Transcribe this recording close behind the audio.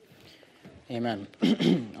Amen.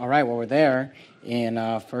 All right, well, we're there in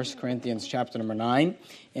 1 Corinthians chapter number 9.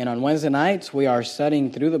 And on Wednesday nights, we are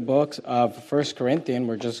studying through the books of 1 Corinthians.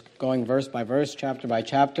 We're just going verse by verse, chapter by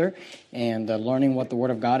chapter, and learning what the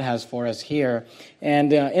Word of God has for us here.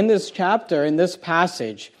 And in this chapter, in this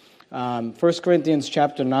passage, 1 Corinthians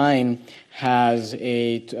chapter 9 has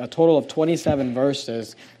a total of 27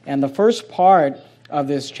 verses. And the first part of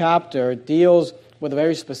this chapter deals with a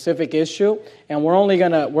very specific issue, and we're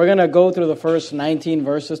gonna go through the first 19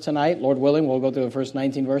 verses tonight. Lord willing, we'll go through the first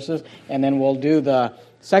 19 verses, and then we'll do the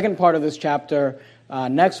second part of this chapter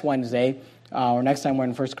next Wednesday, or next time we're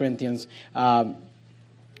in 1 Corinthians. But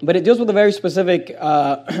it deals with a very specific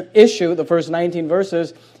issue, the first 19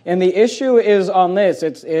 verses, and the issue is on this.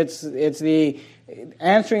 It's the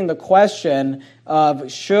answering the question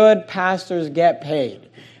of should pastors get paid?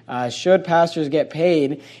 Should pastors get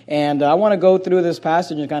paid? And I want to go through this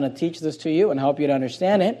passage and kind of teach this to you and help you to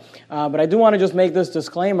understand it. But I do want to just make this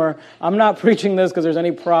disclaimer. I'm not preaching this because there's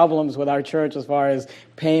any problems with our church as far as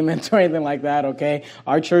payments or anything like that, okay?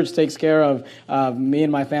 Our church takes care of me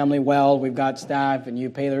and my family well. We've got staff, and you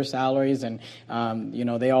pay their salaries, and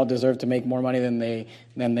they all deserve to make more money than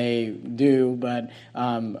they do. But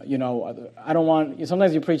I don't want.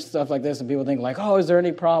 Sometimes you preach stuff like this, and people think like, "Oh, is there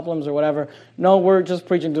any problems or whatever?" No, we're just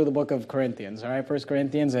preaching through the book of Corinthians, all right, 1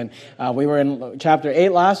 Corinthians, and we were in chapter 8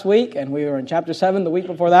 last week, and we were in chapter 7 the week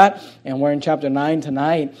before that, and we're in chapter 9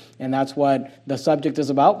 tonight, and that's what the subject is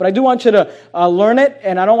about. But I do want you to learn it,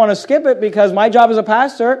 and I don't want to skip it because my job as a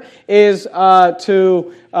pastor is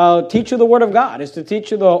to teach you the Word of God, is to teach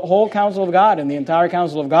you the whole counsel of God and the entire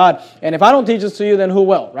counsel of God. And if I don't teach this to you, then who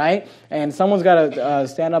will, right? And someone's got to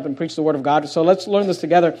stand up and preach the Word of God. So let's learn this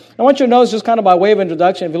together. I want you to notice, just kind of by way of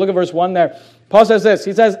introduction, if you look at verse 1 there, Paul says this.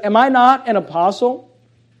 He says, "Am I not an apostle?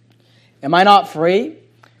 Am I not free?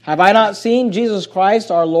 Have I not seen Jesus Christ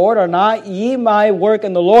our Lord? Are not ye my work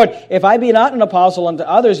in the Lord? If I be not an apostle unto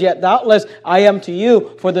others, yet doubtless I am to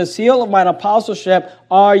you. For the seal of mine apostleship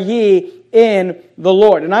are ye in the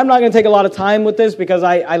Lord." And I'm not going to take a lot of time with this because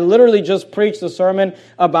I literally just preached a sermon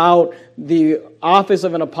about the office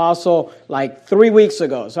of an apostle like 3 weeks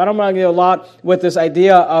ago. So I don't want to get a lot with this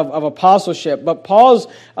idea of apostleship. But Paul's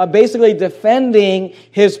basically defending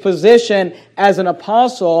his position as an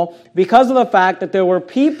apostle because of the fact that there were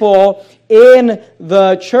people in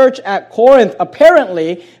the church at Corinth.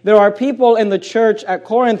 Apparently, there are people in the church at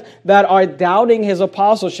Corinth that are doubting his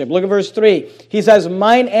apostleship. Look at verse 3. He says,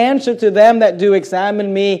 "Mine answer to them that do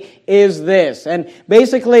examine me is this." And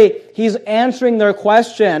basically, he's answering their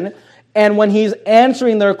question. And when he's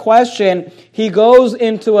answering their question, he goes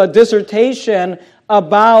into a dissertation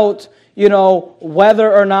about,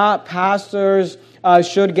 whether or not pastors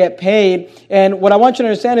should get paid. And what I want you to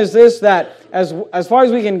understand is this, that as far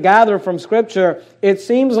as we can gather from Scripture, it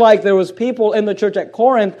seems like there was people in the church at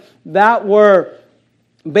Corinth that were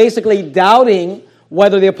basically doubting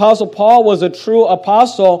whether the Apostle Paul was a true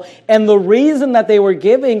apostle. And the reason that they were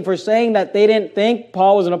giving for saying that they didn't think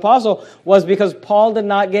Paul was an apostle was because Paul did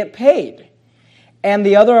not get paid. And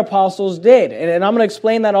the other apostles did. And I'm going to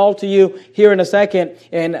explain that all to you here in a second.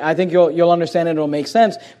 And I think you'll understand it. It'll make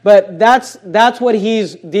sense. But that's what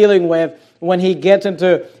he's dealing with when he gets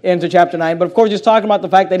into chapter 9. But of course, he's talking about the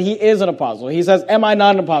fact that he is an apostle. He says, "Am I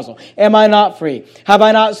not an apostle? Am I not free? Have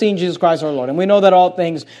I not seen Jesus Christ our Lord?" And we know that all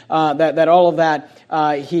things, that all of that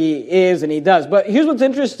he is and he does. But here's what's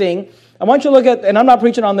interesting. I want you to look at, and I'm not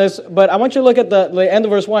preaching on this, but I want you to look at the end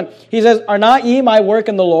of verse 1. He says, "Are not ye my work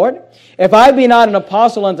in the Lord? If I be not an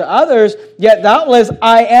apostle unto others, yet doubtless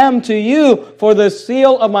I am to you, for the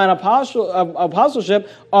seal of mine apostleship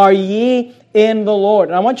are ye in the Lord."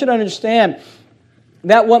 And I want you to understand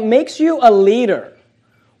that what makes you a leader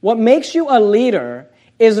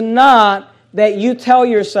is not that you tell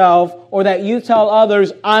yourself or that you tell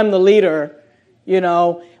others, "I'm the leader."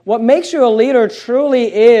 What makes you a leader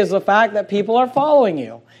truly is the fact that people are following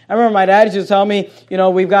you. I remember my dad used to tell me,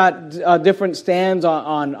 we've got different stands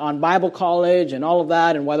on Bible college and all of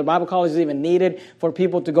that, and whether Bible college is even needed for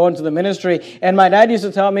people to go into the ministry. And my dad used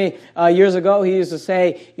to tell me years ago, he used to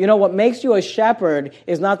say, what makes you a shepherd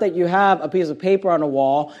is not that you have a piece of paper on a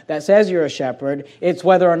wall that says you're a shepherd, it's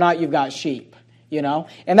whether or not you've got sheep.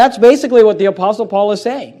 And that's basically what the Apostle Paul is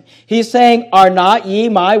saying. He's saying, "Are not ye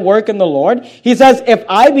my work in the Lord?" He says, "If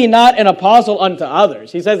I be not an apostle unto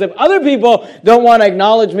others." He says, if other people don't want to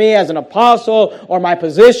acknowledge me as an apostle or my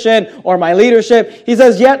position or my leadership, he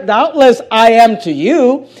says, "Yet doubtless I am to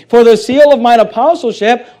you, for the seal of mine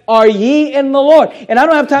apostleship are ye in the Lord? And I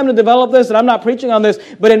don't have time to develop this, and I'm not preaching on this,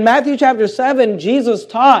 but in Matthew chapter 7, Jesus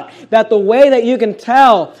taught that the way that you can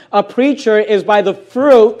tell a preacher is by the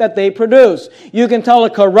fruit that they produce. You can tell a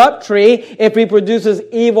corrupt tree if he produces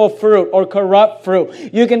evil fruit or corrupt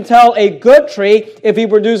fruit. You can tell a good tree if he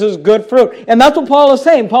produces good fruit. And that's what Paul is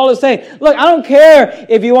saying. Paul is saying, look, I don't care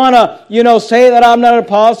if you want to, say that I'm not an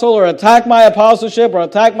apostle or attack my apostleship or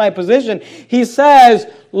attack my position. He says,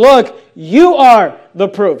 look, you are the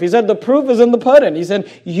proof. He said the proof is in the pudding. He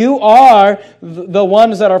said, you are the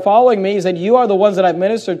ones that are following me. He said, you are the ones that I've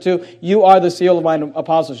ministered to. You are the seal of my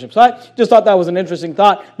apostleship. So I just thought that was an interesting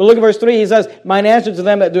thought. But look at verse 3. He says, mine answer to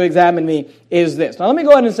them that do examine me is this. Now let me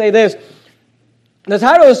go ahead and say this. The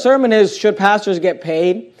title of the sermon is, Should Pastors Get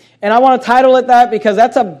Paid? And I want to title it that because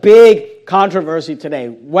that's a big controversy today,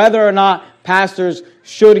 whether or not pastors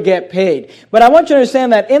should get paid. But I want you to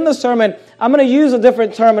understand that in the sermon, I'm going to use a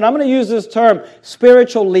different term, and I'm going to use this term,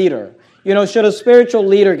 spiritual leader. Should a spiritual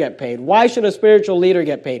leader get paid? Why should a spiritual leader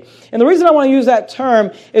get paid? And the reason I want to use that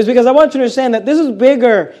term is because I want you to understand that this is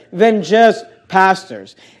bigger than just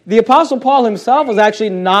pastors. The Apostle Paul himself was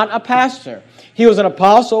actually not a pastor. He was an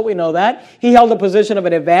apostle, we know that. He held the position of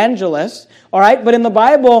an evangelist, all right? But in the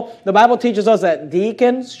Bible teaches us that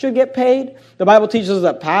deacons should get paid. The Bible teaches us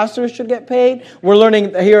that pastors should get paid. We're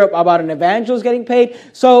learning here about an evangelist getting paid.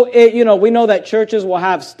 So, we know that churches will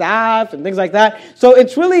have staff and things like that. So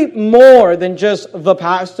it's really more than just the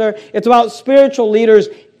pastor. It's about spiritual leaders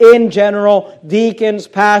in general, deacons,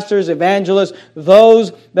 pastors, evangelists,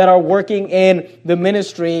 those that are working in the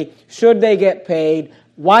ministry. Should they get paid?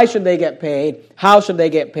 Why should they get paid? How should they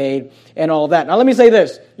get paid? And all that. Now let me say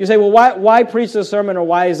this. You say, well, why preach this sermon, or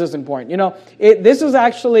why is this important? This is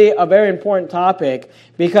actually a very important topic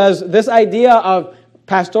because this idea of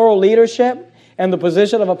pastoral leadership and the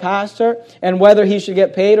position of a pastor and whether he should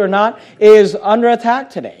get paid or not is under attack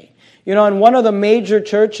today. And one of the major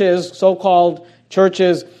churches, so-called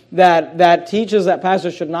churches that teaches that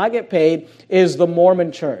pastors should not get paid is the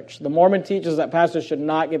Mormon church. The Mormon teaches that pastors should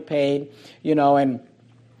not get paid,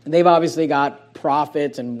 and they've obviously got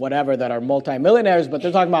prophets and whatever that are multimillionaires, but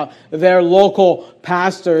they're talking about their local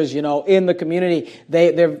pastors, in the community.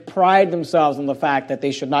 They pride themselves on the fact that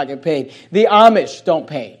they should not get paid. The Amish don't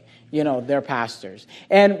pay, their pastors.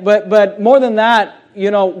 But more than that,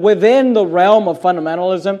 within the realm of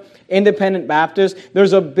fundamentalism, independent Baptists,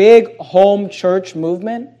 there's a big home church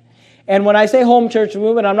movement. And when I say home church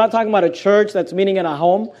movement, I'm not talking about a church that's meeting in a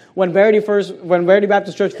home. When Verity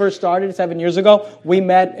Baptist Church first started 7 years ago, we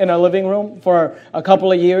met in a living room for a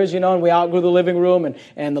couple of years, and we outgrew the living room,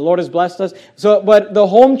 and the Lord has blessed us. But the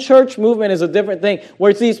home church movement is a different thing,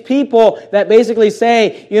 where it's these people that basically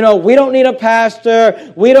say, we don't need a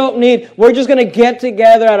pastor, we're just going to get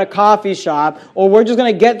together at a coffee shop, or we're just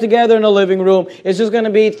going to get together in a living room. It's just going to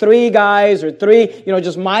be 3 guys or 3,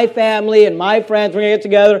 just my family and my friends. We're going to get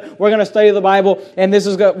together. We're going to study the Bible, and this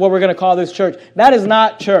is what we're going to call this church. That is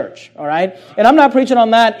not church, all right? And I'm not preaching on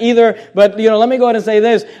that either, but, let me go ahead and say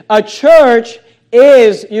this. A church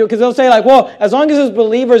is, because they'll say well, as long as there's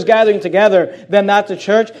believers gathering together, then that's a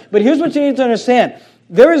church. But here's what you need to understand.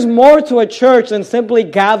 There is more to a church than simply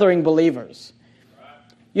gathering believers.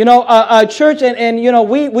 A church, and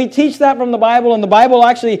we teach that from the Bible, and the Bible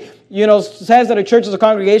actually, says that a church is a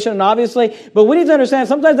congregation, and obviously, but we need to understand,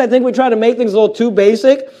 sometimes I think we try to make things a little too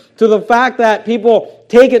basic to the fact that people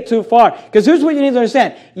take it too far. Because here's what you need to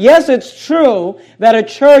understand. Yes, it's true that a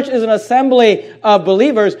church is an assembly of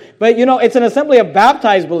believers, but, it's an assembly of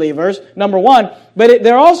baptized believers, number one, but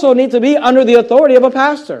they also need to be under the authority of a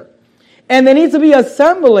pastor. And they need to be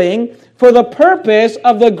assembling for the purpose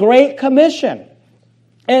of the Great Commission.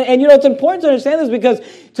 And it's important to understand this because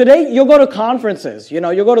today you'll go to conferences,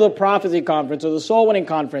 you'll go to the prophecy conference or the soul winning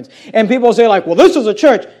conference, and people say well, this is a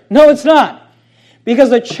church. No, it's not.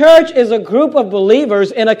 Because the church is a group of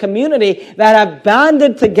believers in a community that have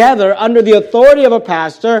banded together under the authority of a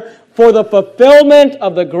pastor for the fulfillment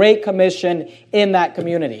of the Great Commission in that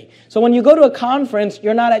community. So when you go to a conference,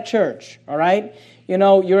 you're not at church, all right?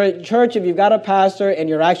 You're at church if you've got a pastor and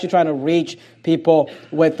you're actually trying to reach people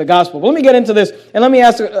with the gospel. But let me get into this and let me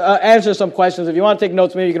answer some questions. If you want to take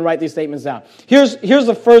notes, maybe you can write these statements down. Here's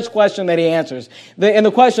the first question that he answers. And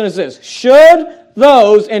the question is this: should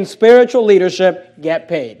those in spiritual leadership get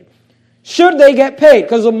paid? Should they get paid?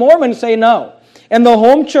 Because the Mormons say no. And the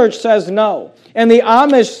home church says no. And the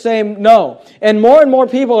Amish say no. And more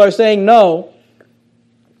people are saying no.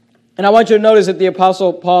 And I want you to notice that the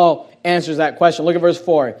Apostle Paul answers that question. Look at verse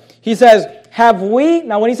 4. He says, have we,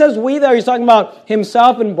 now when he says we there, he's talking about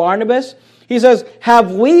himself and Barnabas. He says,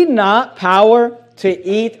 have we not power to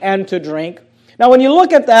eat and to drink? Now, when you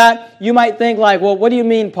look at that, you might think like, well, what do you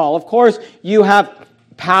mean, Paul? Of course, you have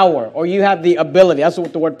power, or you have the ability. That's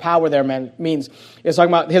what the word power there means. It's talking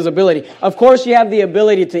about his ability. Of course, you have the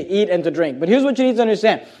ability to eat and to drink. But here's what you need to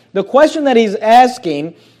understand. The question that he's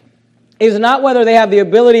asking is not whether they have the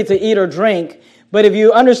ability to eat or drink, but if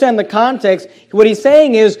you understand the context, what he's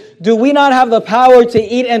saying is, do we not have the power to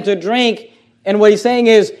eat and to drink? And what he's saying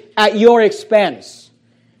is, at your expense.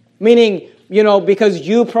 Meaning, because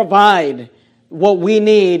you provide what we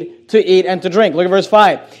need to eat and to drink. Look at verse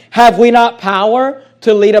 5. Have we not power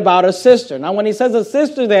to lead about a sister? Now, when he says a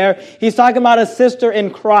sister there, he's talking about a sister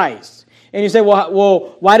in Christ. And you say,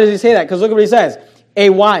 well, why does he say that? Because look at what he says. A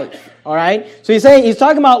wife. All right? So he's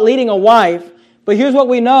talking about leading a wife. But here's what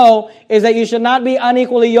we know, is that you should not be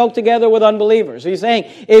unequally yoked together with unbelievers. So he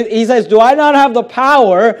says, do I not have the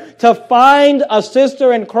power to find a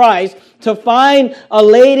sister in Christ, to find a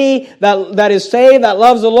lady that is saved, that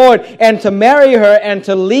loves the Lord, and to marry her and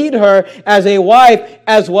to lead her as a wife,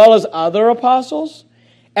 as well as other apostles,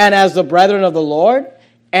 and as the brethren of the Lord,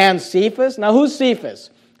 and Cephas? Now, who's Cephas?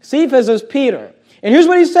 Cephas is Peter. And here's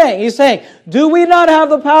what he's saying. He's saying, do we not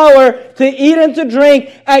have the power to eat and to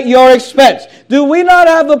drink at your expense? Do we not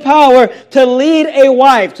have the power to lead a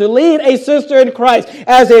wife, to lead a sister in Christ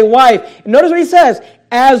as a wife? Notice what he says,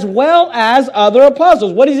 as well as other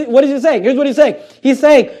apostles. What is he saying? Here's what he's saying. He's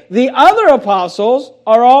saying, the other apostles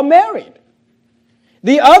are all married.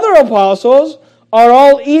 The other apostles are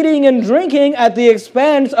all eating and drinking at the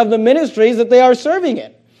expense of the ministries that they are serving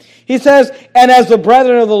in. He says, and as the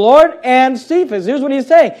brethren of the Lord and Cephas. Here's what he's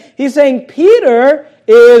saying. He's saying Peter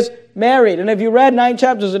is married. And if you read 9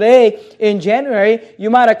 chapters a day in January, you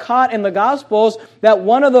might have caught in the Gospels that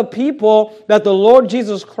one of the people that the Lord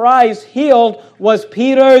Jesus Christ healed was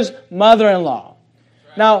Peter's mother-in-law.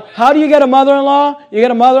 Now, how do you get a mother-in-law? You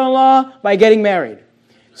get a mother-in-law by getting married.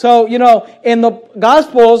 So, in the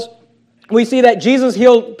Gospels, we see that Jesus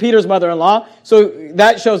healed Peter's mother-in-law, so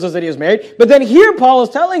that shows us that he was married. But then here Paul is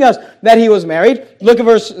telling us that he was married. Look at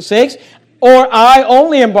verse 6. Or I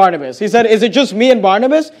only am Barnabas. He said, is it just me and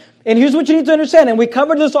Barnabas? And here's what you need to understand, and we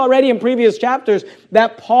covered this already in previous chapters,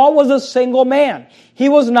 that Paul was a single man. He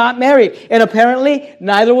was not married, and apparently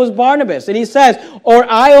neither was Barnabas. And he says, or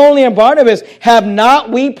I only am Barnabas, have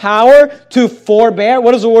not we power to forbear?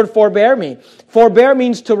 What does the word forbear mean? Forbear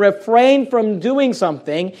means to refrain from doing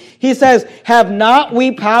something. He says, have not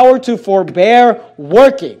we power to forbear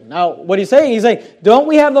working? Now, what he's saying, don't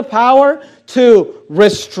we have the power to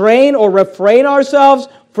restrain or refrain ourselves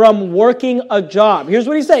from working a job? Here's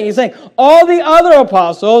what he's saying. He's saying, all the other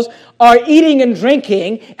apostles are eating and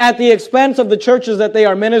drinking at the expense of the churches that they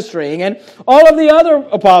are ministering. And all of the other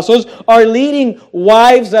apostles are leading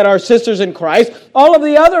wives that are sisters in Christ. All of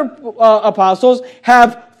the other apostles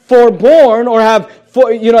have forborne, or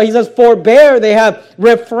he says forbear, they have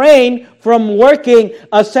refrained from working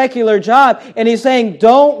a secular job. And he's saying,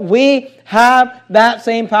 don't we have that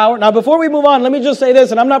same power? Now, before we move on, let me just say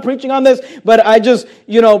this, and I'm not preaching on this, but I just,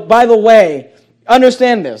 by the way,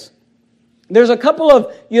 understand this. There's a couple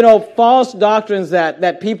of, false doctrines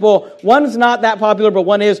that people, one's not that popular, but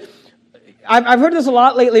one is. I've heard this a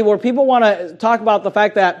lot lately where people want to talk about the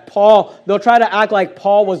fact that they'll try to act like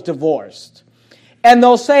Paul was divorced. And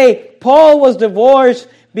they'll say, Paul was divorced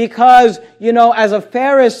because, as a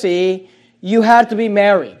Pharisee, you had to be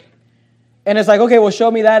married. And it's like, okay, well,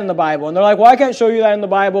 show me that in the Bible. And they're like, well, I can't show you that in the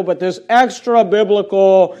Bible, but this extra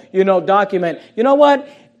biblical, document. You know what?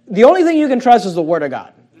 The only thing you can trust is the Word of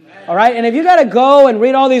God. All right? And if you got to go and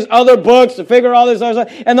read all these other books to figure all this other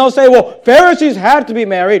stuff, and they'll say, well, Pharisees had to be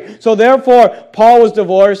married, so therefore Paul was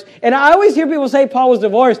divorced. And I always hear people say Paul was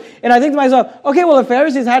divorced, and I think to myself, okay, well, if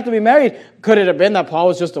Pharisees had to be married, could it have been that Paul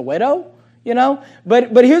was just a widow?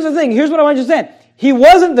 But here's the thing. Here's what I want you to understand. He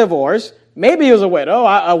wasn't divorced. Maybe he was a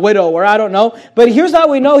widower, I don't know. But here's how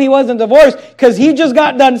we know he wasn't divorced, because he just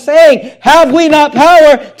got done saying, have we not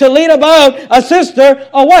power to lead about a sister,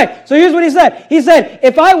 a wife? So here's what he said. He said,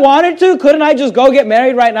 if I wanted to, couldn't I just go get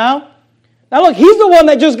married right now? Now look, he's the one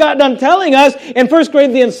that just got done telling us in 1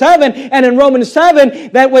 Corinthians 7 and in Romans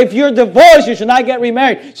 7 that if you're divorced, you should not get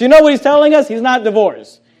remarried. So you know what he's telling us? He's not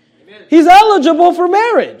divorced. Amen. He's eligible for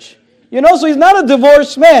marriage. So he's not a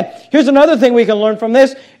divorced man. Here's another thing we can learn from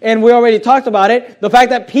this, and we already talked about it, the fact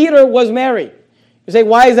that Peter was married. You say,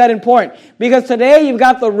 why is that important? Because today you've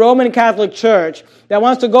got the Roman Catholic Church that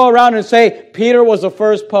wants to go around and say Peter was the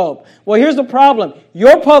first pope. Well, here's the problem.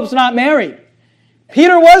 Your pope's not married.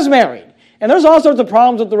 Peter was married. And there's all sorts of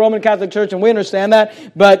problems with the Roman Catholic Church, and we understand that.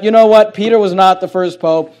 But you know what? Peter was not the first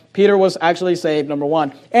pope. Peter was actually saved, number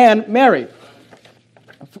one, and married.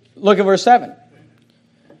 Look at verse 7.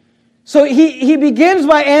 So he begins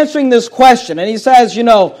by answering this question, and he says,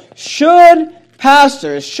 should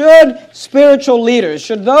pastors, should spiritual leaders,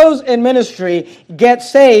 should those in ministry get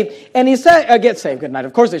saved? And he said, get saved, good night,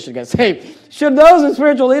 of course they should get saved. Should those in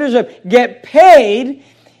spiritual leadership get paid?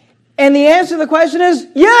 And the answer to the question is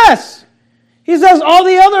yes. He says all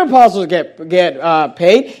the other apostles get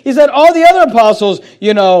paid. He said all the other apostles,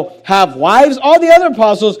 have wives. All the other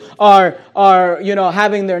apostles are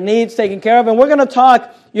having their needs taken care of. And we're going to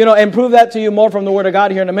talk, and prove that to you more from the Word of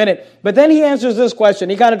God here in a minute. But then he answers this question.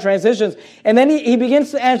 He kind of transitions. And then he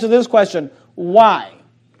begins to answer this question. Why?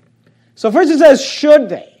 So first he says, should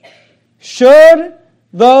they? Should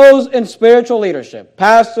those in spiritual leadership,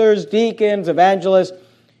 pastors, deacons, evangelists,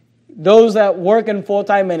 those that work in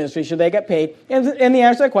full-time ministry, should they get paid? And the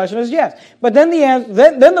answer to that question is yes. But then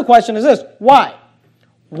the question is this: why?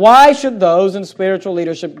 Why should those in spiritual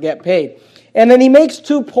leadership get paid? And then he makes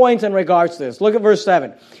 2 points in regards to this. Look at verse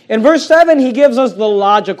 7. In verse 7, he gives us the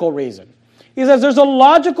logical reason. He says there's a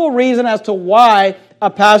logical reason as to why a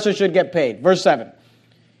pastor should get paid. Verse 7.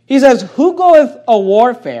 He says, who goeth a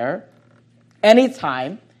warfare any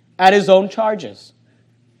time at his own charges?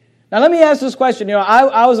 Now, let me ask this question.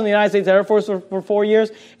 I was in the United States Air Force for 4 years,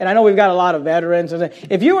 and I know we've got a lot of veterans.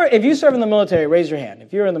 If you serve in the military, raise your hand.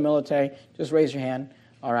 If you're in the military, just raise your hand.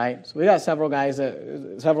 All right. So we got several guys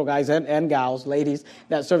and gals, ladies,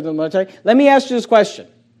 that served in the military. Let me ask you this question: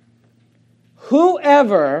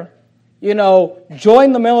 whoever,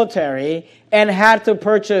 joined the military and had to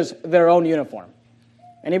purchase their own uniform?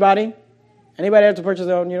 Anybody? Anybody have to purchase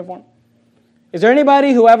their own uniform? Is there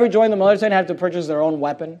anybody who ever joined the military and had to purchase their own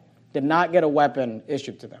weapon? Did not get a weapon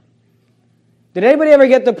issued to them? Did anybody ever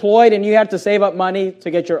get deployed and you had to save up money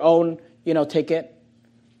to get your own, ticket?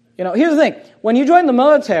 Here's the thing. When you join the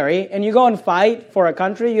military and you go and fight for a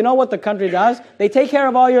country, you know what the country does? They take care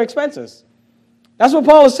of all your expenses. That's what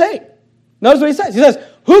Paul is saying. Notice what he says. He says,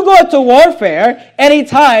 who goeth to warfare any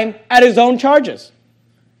time at his own charges?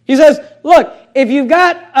 He says, look, if you've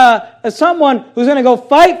got someone who's going to go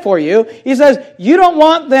fight for you, he says, you don't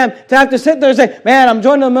want them to have to sit there and say, man, I'm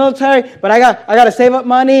joining the military, but I got to save up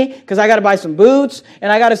money because I got to buy some boots,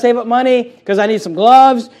 and I got to save up money because I need some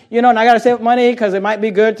gloves, and I got to save up money because it might be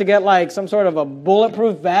good to get like some sort of a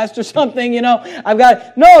bulletproof vest or something,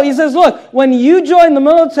 No, he says, look, when you join the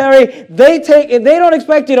military, they don't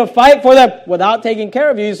expect you to fight for them without taking care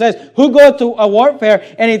of you. He says, who goeth to a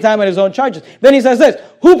warfare anytime at his own charges? Then he says this,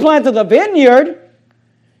 who planted the vineyard?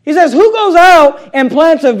 He says, who goes out and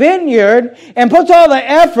plants a vineyard and puts all the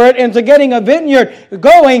effort into getting a vineyard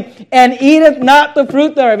going and eateth not the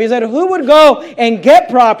fruit thereof? He said, who would go and get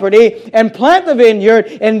property and plant the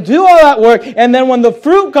vineyard and do all that work, and then when the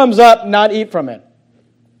fruit comes up, not eat from it?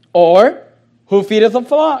 Or, who feedeth a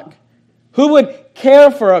flock? Who would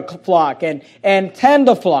care for a flock and tend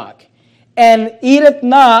a flock and eateth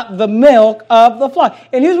not the milk of the flock?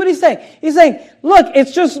 And here's what he's saying. He's saying, look, it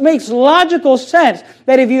just makes logical sense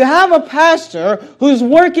that if you have a pastor who's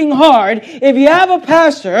working hard, if you have a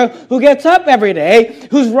pastor who gets up every day,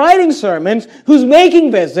 who's writing sermons, who's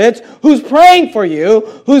making visits, who's praying for you,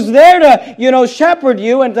 who's there to, shepherd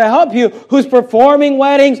you and to help you, who's performing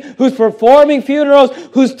weddings, who's performing funerals,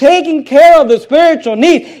 who's taking care of the spiritual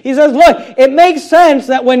needs, he says, look, it makes sense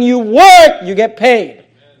that when you work, you get paid.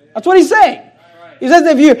 That's what he's saying. He says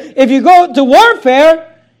if you go to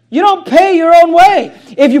warfare, you don't pay your own way.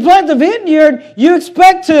 If you plant the vineyard, you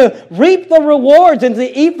expect to reap the rewards and to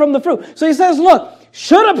eat from the fruit. So he says, look,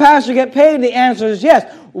 should a pastor get paid? The answer is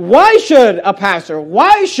yes. Why should a pastor,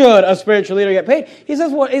 why should a spiritual leader get paid? He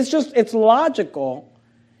says, well, it's logical.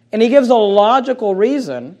 And he gives a logical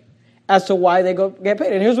reason as to why they get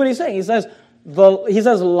paid. And here's what he's saying. He says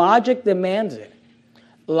logic demands it.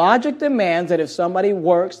 Logic demands that if somebody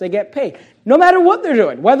works, they get paid. No matter what they're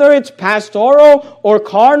doing, whether it's pastoral or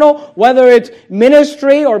carnal, whether it's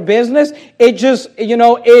ministry or business, it just,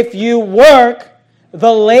 if you work,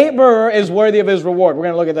 the laborer is worthy of his reward. We're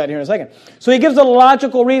going to look at that here in a second. So he gives a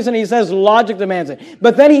logical reason. He says logic demands it.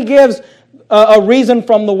 But then he gives a reason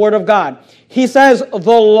from the Word of God. He says the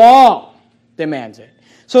law demands it.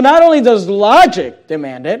 So not only does logic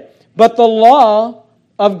demand it, but the law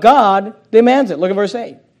of God demands it. Look at verse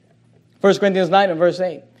 8. 1 Corinthians 9 and verse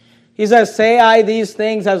 8. He says, say I these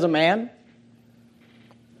things as a man?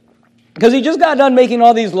 Because he just got done making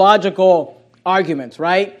all these logical arguments,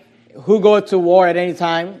 right? Who goeth to war at any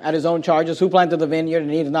time at his own charges? Who planted the vineyard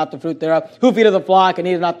and eateth not the fruit thereof? Who feedeth the flock and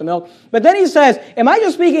eateth not the milk? But then he says, am I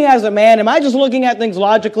just speaking as a man? Am I just looking at things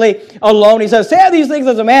logically alone? He says, say I these things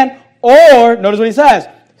as a man? Or, notice what he says,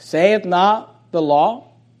 saith not the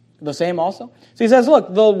law the same also? So he says,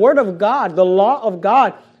 look, the Word of God, the law of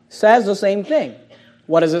God says the same thing.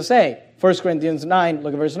 What does it say? 1 Corinthians 9,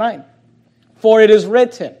 look at verse 9. For it is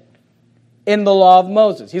written in the law of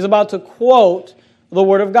Moses. He's about to quote the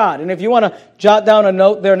Word of God. And if you want to jot down a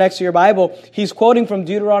note there next to your Bible, he's quoting from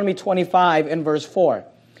Deuteronomy 25 in verse 4.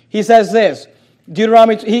 He says this,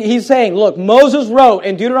 he's saying, look, Moses wrote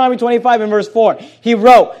in Deuteronomy 25 in verse 4, he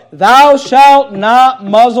wrote, thou shalt not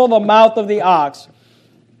muzzle the mouth of the ox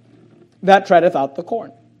that treadeth out the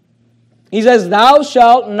corn. He says, thou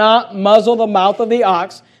shalt not muzzle the mouth of the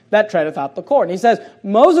ox that treadeth out the corn. He says,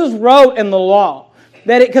 Moses wrote in the law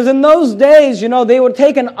that because in those days, they would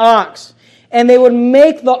take an ox and they would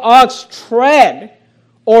make the ox tread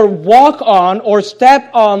or walk on or step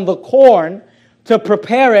on the corn to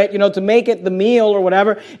prepare it, to make it the meal or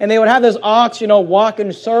whatever. And they would have this ox, walk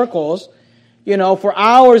in circles, for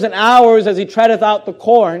hours and hours as he treadeth out the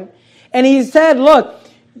corn. And he said, look,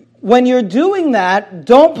 when you're doing that,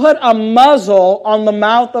 don't put a muzzle on the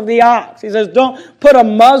mouth of the ox. He says, don't put a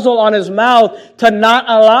muzzle on his mouth to not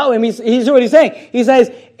allow him. He's what he's saying. He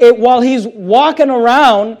says, while he's walking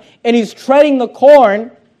around and he's treading the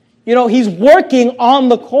corn, he's working on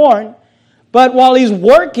the corn. But while he's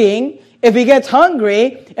working, if he gets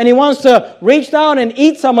hungry and he wants to reach down and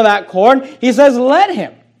eat some of that corn, he says, let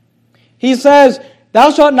him. He says,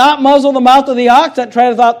 thou shalt not muzzle the mouth of the ox that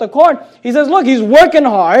treadeth out the corn. He says, look, he's working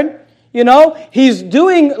hard. He's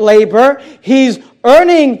doing labor. He's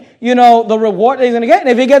earning, the reward that he's going to get. And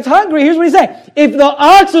if he gets hungry, here's what he's saying. If the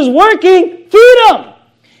ox is working, feed him.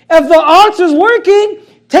 If the ox is working,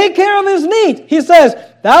 take care of his needs. He says,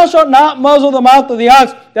 thou shalt not muzzle the mouth of the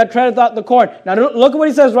ox that treadeth out the corn. Now look at what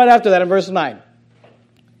he says right after that in verse 9.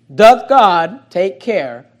 Doth God take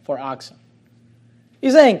care for oxen?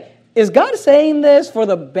 He's saying, is God saying this for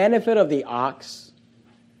the benefit of the ox?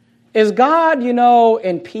 Is God,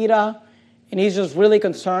 in PETA, and he's just really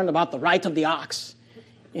concerned about the rights of the ox?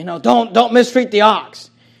 Don't mistreat the ox.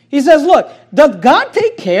 He says, look, does God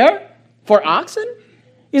take care for oxen?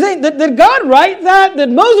 He's saying, did God write that? Did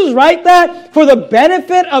Moses write that for the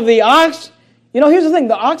benefit of the ox? Here's the thing.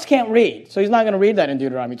 The ox can't read, so he's not going to read that in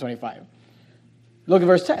Deuteronomy 25. Look at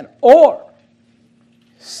verse 10. Or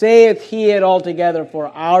saith he it altogether for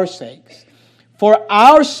our sakes. For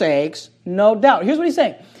our sakes, no doubt. Here's what he's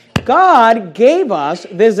saying. God gave us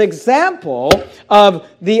this example of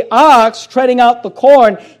the ox treading out the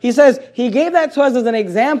corn. He says he gave that to us as an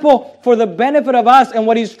example for the benefit of us. And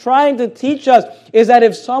what he's trying to teach us is that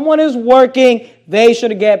if someone is working, they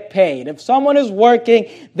should get paid. If someone is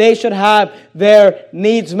working, they should have their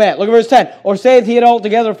needs met. Look at verse 10. Or saith he it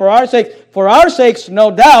altogether for our sakes,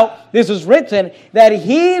 no doubt, this is written, that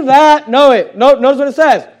he that knoweth, notice what it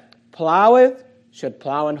says, ploweth should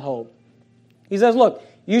plow in hope. He says, look,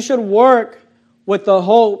 you should work with the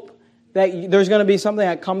hope that there's going to be something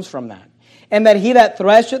that comes from that. And that he that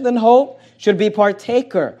thresheth in hope should be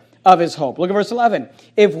partaker of his hope. Look at verse 11.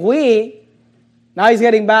 Now he's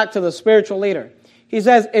getting back to the spiritual leader. He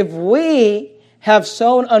says, if we have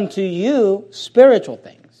sown unto you spiritual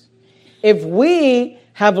things, if we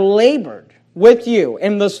have labored with you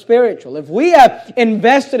in the spiritual, if we have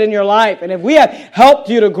invested in your life, and if we have helped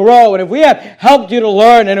you to grow, and if we have helped you to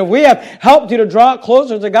learn, and if we have helped you to draw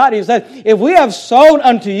closer to God, he says, if we have sown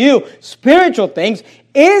unto you spiritual things,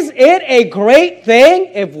 is it a great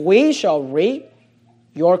thing if we shall reap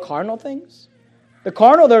your carnal things? The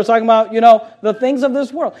carnal, they're talking about, the things of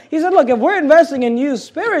this world. He said, look, if we're investing in you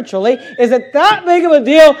spiritually, is it that big of a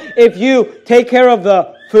deal if you take care of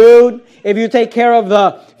the food, if you take care of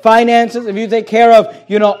the finances, if you take care of,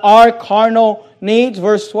 our carnal needs?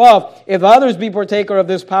 Verse 12, if others be partaker of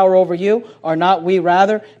this power over you, are not we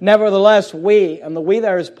rather? Nevertheless, we, and the we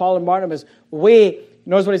there is Paul and Barnabas, we,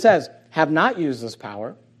 notice what he says, have not used this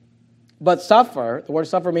power, but suffer. The word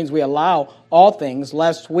suffer means we allow all things,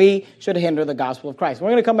 lest we should hinder the gospel of Christ. We're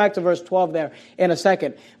going to come back to verse 12 there in a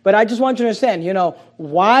second. But I just want you to understand,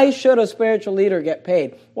 why should a spiritual leader get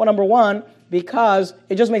paid? Well, number one, because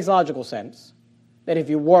it just makes logical sense that if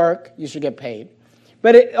you work, you should get paid.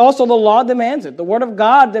 But also the law demands it. The Word of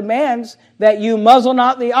God demands that you muzzle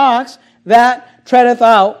not the ox that treadeth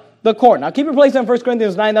out the corn. Now keep your place in 1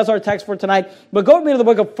 Corinthians 9. That's our text for tonight. But go with me to the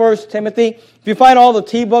book of 1 Timothy. If you find all the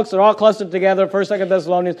T books, they're all clustered together. 1st, 2nd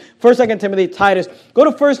Thessalonians, 1st, 2nd Timothy, Titus. Go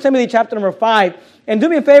to 1 Timothy chapter number 5. And do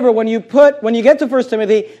me a favor, when you get to 1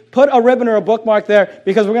 Timothy, put a ribbon or a bookmark there,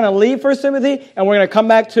 because we're going to leave 1 Timothy and we're going to come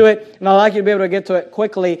back to it. And I'd like you to be able to get to it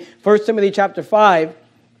quickly. 1 Timothy chapter 5.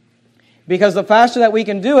 Because the faster that we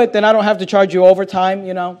can do it, then I don't have to charge you overtime,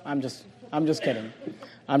 I'm just kidding.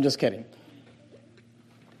 I'm just kidding.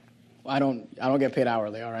 I don't get paid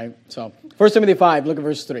hourly, all right? So 1 Timothy 5, look at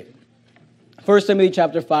verse 3. 1 Timothy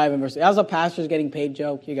chapter 5 and verse 8. As a pastor's getting paid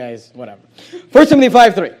joke, you guys, whatever. 1 Timothy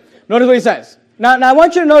 5:3. Notice what he says. Now I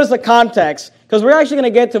want you to notice the context, because we're actually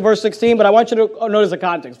going to get to verse 16, but I want you to notice the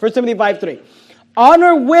context. 1 Timothy 5:3.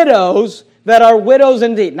 Honor widows that are widows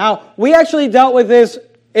indeed. Now, we actually dealt with this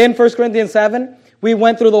in 1 Corinthians 7. We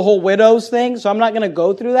went through the whole widows thing, so I'm not going to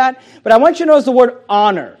go through that. But I want you to notice the word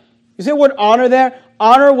honor. You see the word honor there?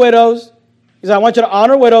 Honor widows. He said, I want you to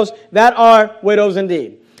honor widows that are widows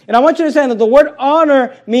indeed. And I want you to understand that the word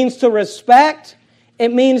honor means to respect.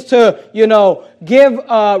 It means to, give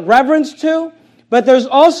reverence to. But there's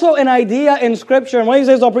also an idea in Scripture, and one of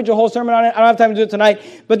these days I'll preach a whole sermon on it. I don't have time to do it tonight.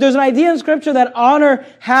 But there's an idea in Scripture that honor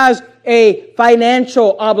has a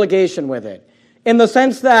financial obligation with it. In the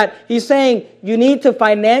sense that he's saying you need to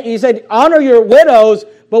he said honor your widows,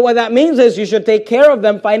 but what that means is you should take care of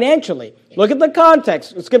them financially. Look at the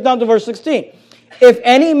context. Let's skip down to verse 16. If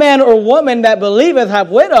any man or woman that believeth have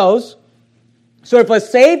widows, so if a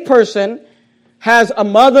saved person has a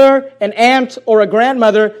mother, an aunt, or a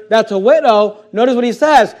grandmother that's a widow, notice what he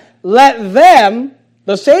says. Let them,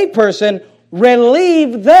 the saved person,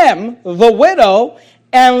 relieve them, the widow,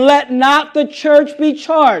 and let not the church be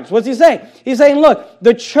charged. What's he saying? He's saying, look,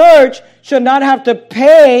 the church should not have to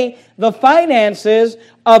pay the finances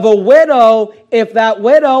of a widow if that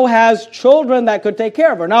widow has children that could take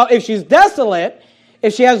care of her. Now, if she's desolate,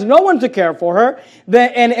 if she has no one to care for her,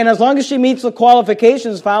 then, and as long as she meets the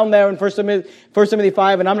qualifications found there in 1 Timothy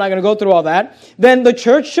 5, and I'm not going to go through all that, then the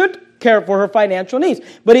church should care for her financial needs.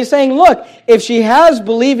 But he's saying, look, if she has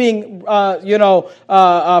believing,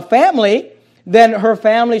 family, then her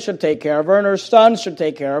family should take care of her, and her sons should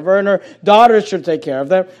take care of her, and her daughters should take care of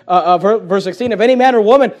them. Verse 16, if any man or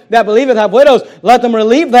woman that believeth have widows, let them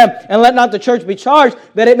relieve them, and let not the church be charged,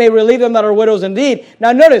 that it may relieve them that are widows indeed.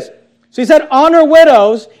 Now notice, so he said honor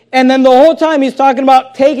widows, and then the whole time he's talking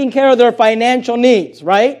about taking care of their financial needs,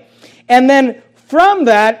 right? And then from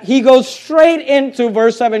that, he goes straight into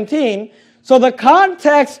verse 17. So the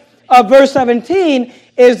context of verse 17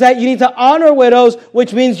 is that you need to honor widows,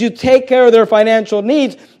 which means you take care of their financial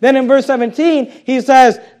needs. Then in verse 17, he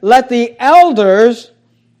says, let the elders,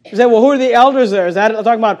 you say, well, who are the elders there? Is that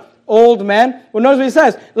talking about old men? Well, notice what he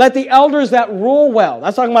says, let the elders that rule well.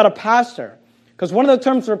 That's talking about a pastor. Because one of the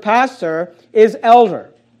terms for pastor is elder.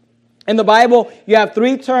 In the Bible, you have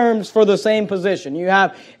three terms for the same position. You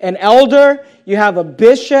have an elder, you have a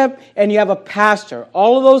bishop, and you have a pastor.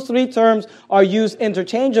 All of those three terms are used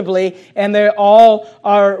interchangeably, and they all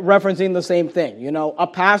are referencing the same thing. A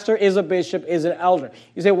pastor is a bishop, is an elder.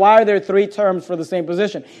 You say, why are there three terms for the same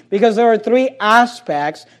position? Because there are three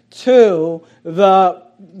aspects to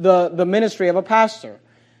the ministry of a pastor.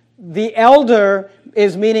 The elder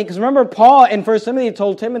is meaning, because remember Paul in 1 Timothy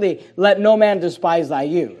told Timothy, let no man despise thy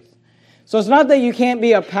youth. So it's not that you can't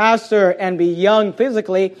be a pastor and be young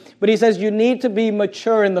physically, but he says you need to be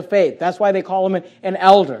mature in the faith. That's why they call him an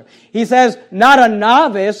elder. He says, not a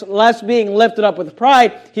novice, lest being lifted up with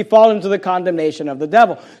pride, he fall into the condemnation of the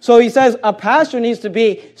devil. So he says a pastor needs to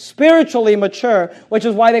be spiritually mature, which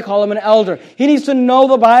is why they call him an elder. He needs to know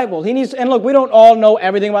the Bible. And look, we don't all know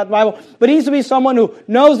everything about the Bible, but he needs to be someone who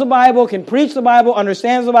knows the Bible, can preach the Bible,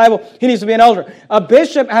 understands the Bible. He needs to be an elder. A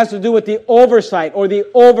bishop has to do with the oversight or the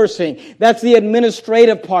overseeing. That's the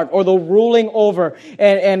administrative part, or the ruling over.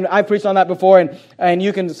 And I preached on that before, and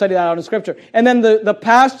you can study that out in Scripture. And then the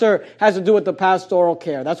pastor has to do with the pastoral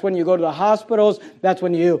care. That's when you go to the hospitals. That's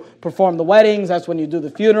when you perform the weddings. That's when you do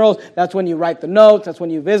the funerals. That's when you write the notes. That's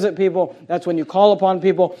when you visit people. That's when you call upon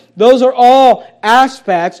people. Those are all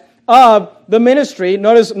aspects of the ministry.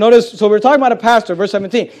 Notice, so we're talking about a pastor, verse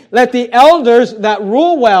 17. Let the elders that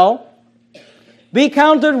rule well be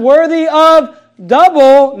counted worthy of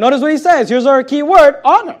double, notice what he says. Here's our key word,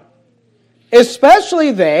 honor.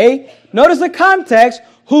 Especially they, notice the context,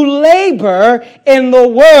 who labor in the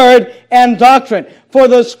word and doctrine. For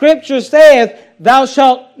the scripture saith, thou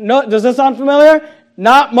shalt, does this sound familiar?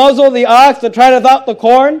 Not muzzle the ox that treadeth out the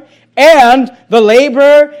corn, and the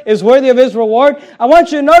laborer is worthy of his reward. I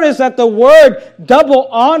want you to notice that the word double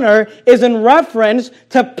honor is in reference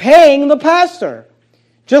to paying the pastor.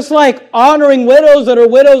 Just like honoring widows that are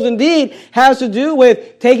widows indeed has to do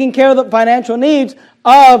with taking care of the financial needs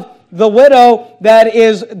of the widow that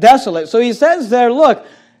is desolate. So he says there, look,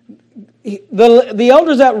 the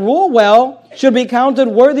elders that rule well should be counted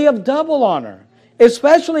worthy of double honor,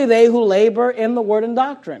 especially they who labor in the word and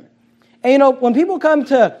doctrine. And when people come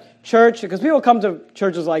to church, because people come to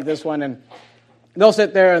churches like this one, and they'll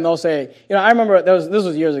sit there and they'll say, I remember this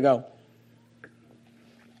was years ago.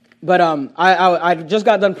 But I just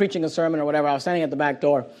got done preaching a sermon or whatever. I was standing at the back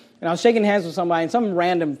door, and I was shaking hands with somebody, and some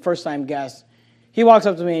random first-time guest He walks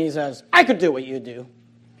up to me and he says, I could do what you do.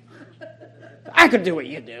 I could do what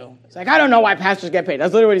you do. It's like, I don't know why pastors get paid.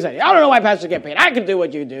 That's literally what he said. I don't know why pastors get paid. I could do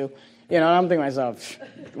what you do. You know, and I'm thinking to myself,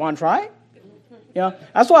 you want to try? You know,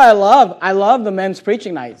 that's why I love the men's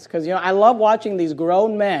preaching nights. Because, you know, I love watching these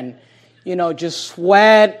grown men, you know, just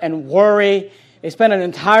sweat and worry. They spend an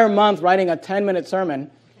entire month writing a 10-minute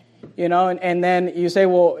sermon, you know, and then you say,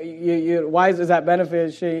 well, why is that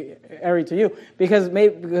beneficiary to you? Because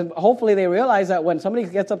hopefully they realize that when somebody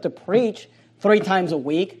gets up to preach 3 times a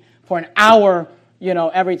week for an hour, you know,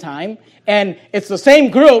 every time, and it's the same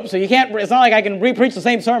group, so it's not like I can re-preach the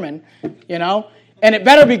same sermon, you know, and it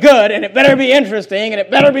better be good, and it better be interesting, and it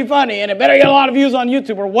better be funny, and it better get a lot of views on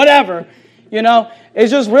YouTube or whatever, you know. It's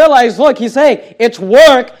just realize, look, he's saying it's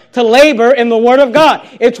work to labor in the Word of God.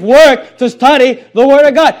 It's work to study the Word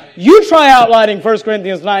of God. You try outlining 1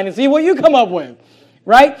 Corinthians 9 and see what you come up with,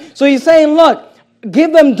 right? So he's saying, look,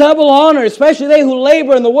 give them double honor, especially they who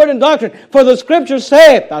labor in the word and doctrine. For the Scriptures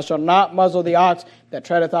say, thou shalt not muzzle the ox that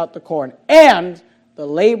treadeth out the corn, and the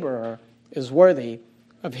laborer is worthy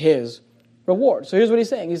of his reward. So here's what he's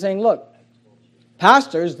saying. He's saying, look,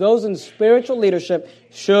 pastors, those in spiritual leadership,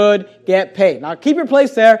 should get paid. Now, keep your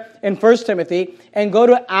place there in 1 Timothy and go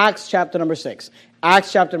to Acts chapter number 6.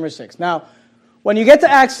 Acts chapter number 6. Now, when you get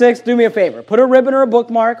to Acts 6, do me a favor. Put a ribbon or a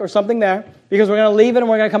bookmark or something there, because we're going to leave it and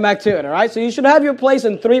we're going to come back to it, all right? So you should have your place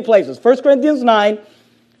in 3 places. 1 Corinthians 9,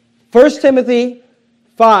 1 Timothy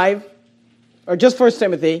 5, or just 1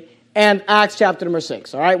 Timothy, and Acts chapter number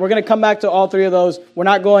 6, all right? We're going to come back to all 3 of those. We're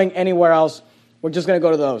not going anywhere else. We're just going to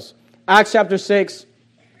go to those. Acts chapter 6,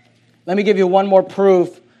 let me give you one more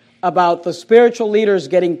proof about the spiritual leaders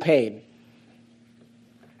getting paid.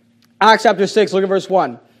 Acts chapter 6, look at verse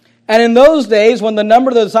 1. And in those days, when the number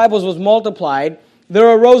of the disciples was multiplied, there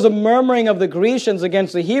arose a murmuring of the Grecians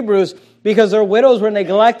against the Hebrews because their widows were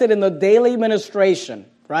neglected in the daily ministration,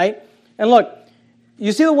 right? And look,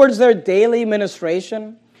 you see the words there, daily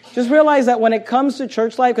ministration? Just realize that when it comes to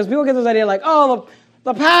church life, because people get this idea like, oh,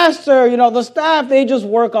 the pastor, you know, the staff, they just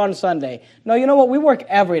work on Sunday. No, you know what? We work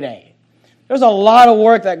every day. There's a lot of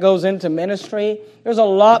work that goes into ministry.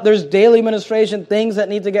 There's daily ministration, things that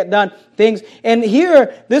need to get done, things. And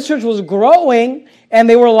here, this church was growing, and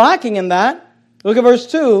they were lacking in that. Look at verse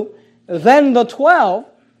 2. Then the 12,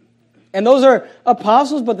 and those are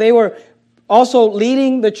apostles, but they were also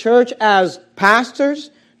leading the church as pastors.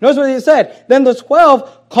 Notice what he said. Then the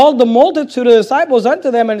 12 called the multitude of disciples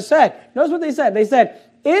unto them and said, notice what they said. They said,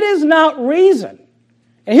 it is not reason.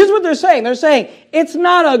 And here's what they're saying. They're saying, it's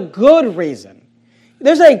not a good reason.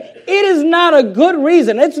 They're saying, it is not a good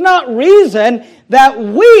reason. It's not reason that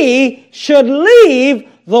we should leave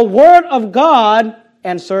the Word of God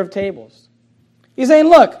and serve tables. He's saying,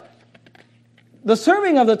 look, the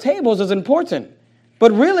serving of the tables is important,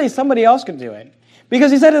 but really somebody else could do it.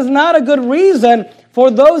 Because he said it's not a good reason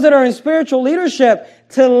for those that are in spiritual leadership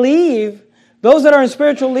to leave the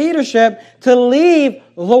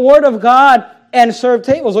Word of God and serve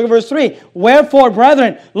tables. Look at verse 3. Wherefore,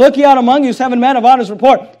 brethren, look ye out among you 7 men of honest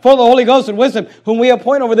report, full of the Holy Ghost and wisdom, whom we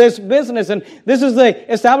appoint over this business. And this is the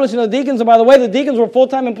establishing of the deacons. And by the way, the deacons were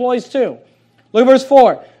full-time employees too. Look at verse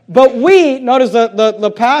 4. But we, notice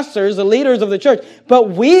the pastors, the leaders of the church,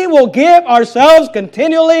 but we will give ourselves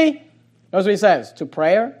continually, notice what he says, to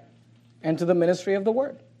prayer and to the ministry of the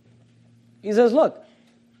word. He says, look,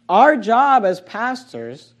 our job as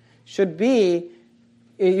pastors should be,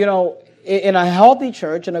 you know, in a healthy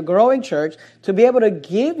church, in a growing church, to be able to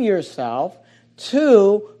give yourself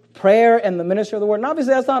to prayer and the ministry of the word. And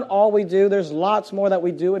obviously that's not all we do. There's lots more that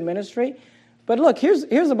we do in ministry. But look, here's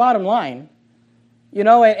the bottom line. You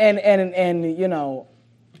know, and you know,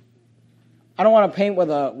 I don't want to paint with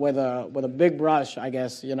a big brush, I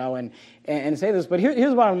guess, you know, and say this, but here's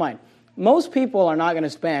the bottom line. Most people are not going to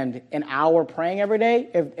spend an hour praying every day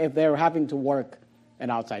if they're having to work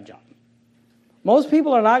an outside job. Most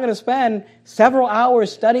people are not going to spend several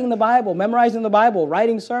hours studying the Bible, memorizing the Bible,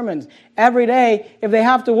 writing sermons every day if they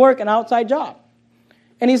have to work an outside job.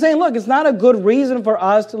 And he's saying, look, it's not a good reason for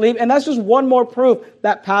us to leave. And that's just one more proof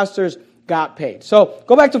that pastors got paid. So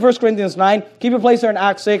go back to 1 Corinthians 9. Keep your place there in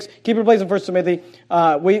Acts 6. Keep your place in 1 Timothy.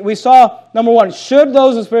 We saw, number one, should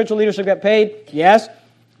those in spiritual leadership get paid? Yes.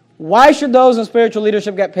 Why should those in spiritual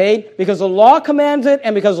leadership get paid? Because the law commands it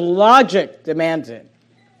and because logic demands it.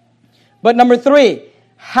 But number 3,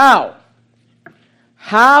 how?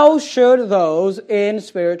 How should those in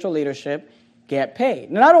spiritual leadership get paid?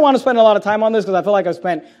 And I don't want to spend a lot of time on this because I feel like I've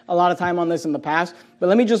spent a lot of time on this in the past. But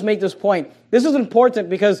let me just make this point. This is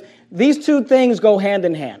important because these two things go hand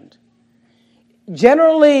in hand.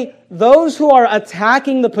 Generally, those who are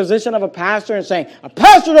attacking the position of a pastor and saying, a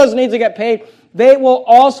pastor doesn't need to get paid, they will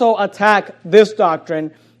also attack this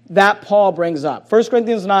doctrine that Paul brings up. 1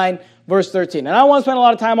 Corinthians 9, verse 13. And I don't want to spend a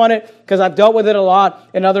lot of time on it because I've dealt with it a lot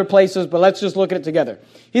in other places, but let's just look at it together.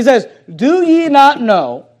 He says, do ye not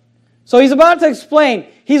know? So he's about to explain.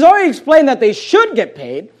 He's already explained that they should get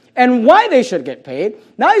paid and why they should get paid.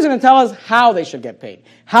 Now he's going to tell us how they should get paid.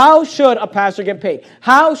 How should a pastor get paid?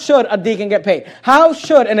 How should a deacon get paid? How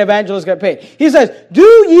should an evangelist get paid? He says, do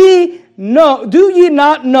ye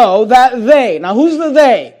not know that they, now who's the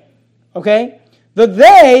they? Okay? The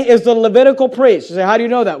they is the Levitical priest. You say, how do you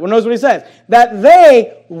know that? Well, notice what he says. That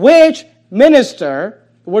they which minister,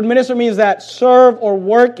 the word minister means that serve or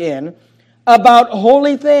work in, about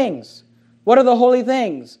holy things. What are the holy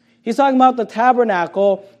things? He's talking about the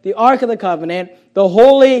tabernacle, the Ark of the Covenant, the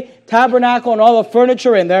holy tabernacle and all the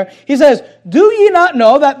furniture in there. He says, do ye not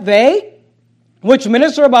know that they which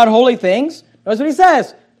minister about holy things, notice what he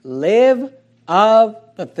says, live of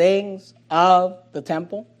the things of the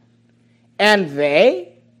temple? And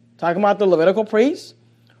they, talking about the Levitical priests,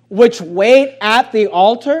 which wait at the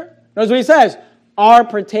altar, notice what he says, are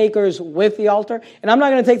partakers with the altar. And I'm not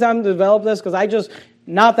going to take time to develop this because I just,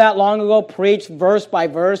 not that long ago, preached verse by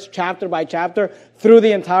verse, chapter by chapter, through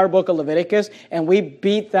the entire book of Leviticus. And we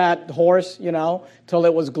beat that horse, till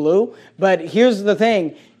it was glue. But here's the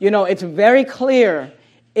thing, it's very clear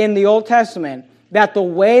in the Old Testament that the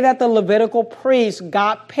way that the Levitical priest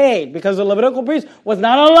got paid, because the Levitical priest was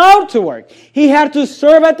not allowed to work. He had to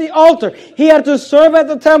serve at the altar. He had to serve at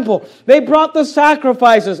the temple. They brought the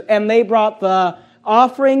sacrifices, and they brought the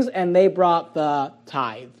offerings, and they brought the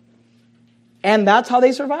tithe. And that's how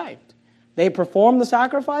they survived. They performed the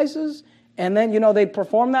sacrifices, and then, they'd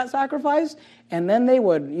perform that sacrifice, and then they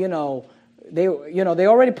would, they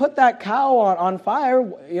already put that cow on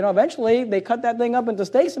fire. Eventually, they cut that thing up into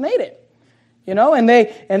steaks and ate it. And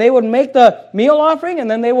they would make the meal offering, and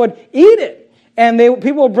then they would eat it. And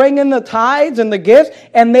people would bring in the tithes and the gifts,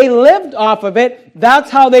 and they lived off of it.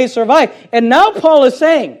 That's how they survived. And now Paul is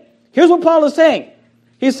saying, here's what Paul is saying.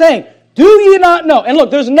 He's saying, do ye not know? And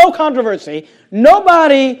look, there's no controversy.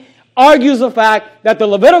 Nobody argues the fact that the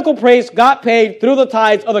Levitical priest got paid through the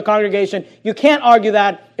tithes of the congregation. You can't argue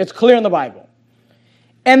that. It's clear in the Bible.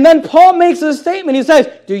 And then Paul makes a statement. He says,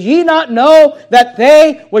 do ye not know that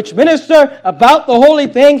they which minister about the holy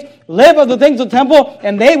things live of the things of the temple,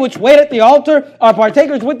 and they which wait at the altar are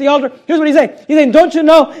partakers with the altar? Here's what he's saying. He's saying, don't you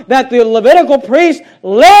know that the Levitical priest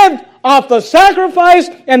lived off the sacrifice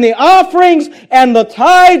and the offerings and the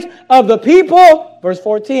tithes of the people? Verse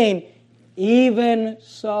 14, even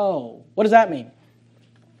so. What does that mean?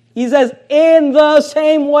 He says, in the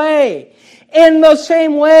same way. In the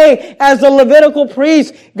same way as the Levitical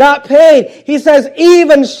priest got paid, he says,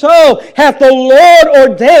 even so hath the Lord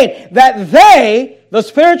ordained that they, the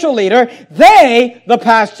spiritual leader, they, the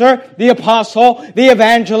pastor, the apostle, the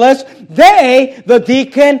evangelist, they, the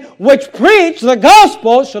deacon, which preach the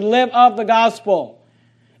gospel, should live of the gospel.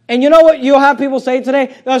 And you know what you'll have people say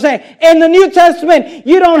today? They'll say, in the New Testament,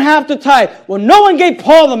 you don't have to tithe. Well, no one gave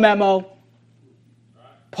Paul the memo.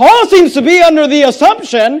 Paul seems to be under the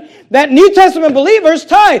assumption that New Testament believers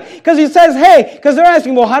tithe. Because he says, because they're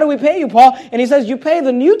asking, well, how do we pay you, Paul? And he says, you pay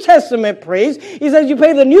the New Testament priest. He says, you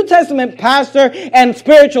pay the New Testament pastor and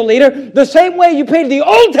spiritual leader the same way you paid the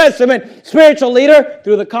Old Testament spiritual leader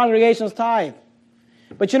through the congregation's tithe.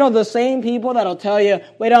 But the same people that'll tell you,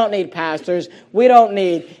 we don't need pastors, we don't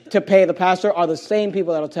need to pay the pastor, are the same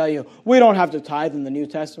people that'll tell you, we don't have to tithe in the New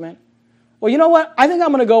Testament. Well, you know what? I think I'm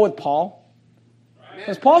going to go with Paul.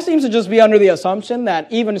 Because Paul seems to just be under the assumption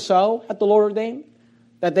that even so hath the Lord ordained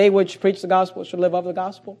that they which preach the gospel should live of the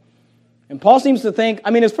gospel. And Paul seems to think,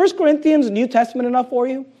 is 1 Corinthians New Testament enough for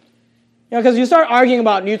you? Because you start arguing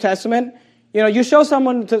about New Testament, you show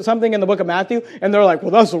someone something in the book of Matthew, and they're like,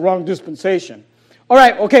 well, that's the wrong dispensation. All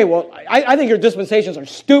right, okay, well, I think your dispensations are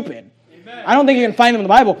stupid. Amen. I don't think you can find them in the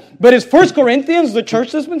Bible. But is 1 Corinthians the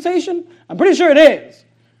church dispensation? I'm pretty sure it is.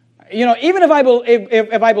 Even if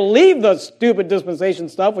I believe the stupid dispensation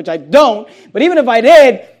stuff, which I don't, but even if I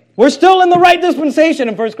did, we're still in the right dispensation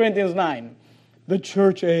in 1 Corinthians 9. The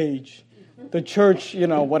church age. The church,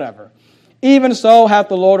 whatever. Even so hath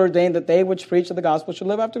the Lord ordained that they which preach the gospel should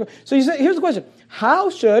live after. So you say, here's the question. How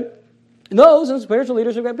should those in spiritual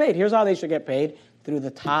leadership get paid? Here's how they should get paid. Through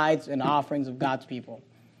the tithes and offerings of God's people.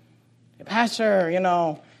 Pastor,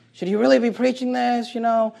 should you really be preaching this?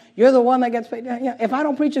 You're the one that gets paid. Yeah, if I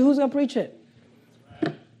don't preach it, who's going to preach it?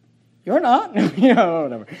 You're not.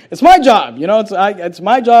 Whatever. It's my job. It's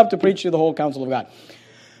my job to preach you the whole counsel of God.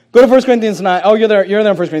 Go to 1 Corinthians 9. Oh, you're there in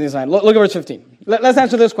 1 Corinthians 9. Look at verse 15. Let's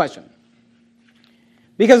answer this question.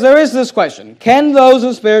 Because there is this question. Can those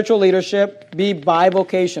in spiritual leadership be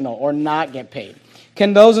bivocational or not get paid?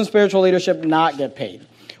 Can those in spiritual leadership not get paid?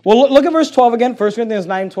 Well, look at verse 12 again, 1 Corinthians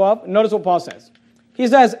 9:12. Notice what Paul says. He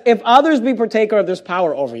says, if others be partaker of this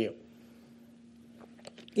power over you.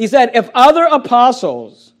 He said, if other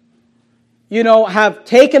apostles, have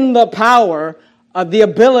taken the power of the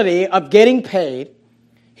ability of getting paid,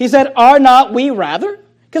 he said, are not we rather?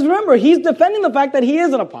 Because remember, he's defending the fact that he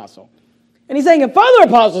is an apostle. And he's saying if other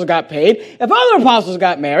apostles got paid, if other apostles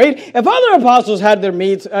got married, if other apostles had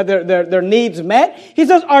their needs met, he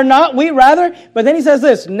says, are not we rather? But then he says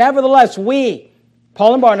this, nevertheless, we,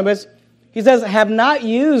 Paul and Barnabas, he says, have not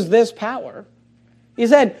used this power. He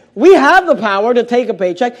said, we have the power to take a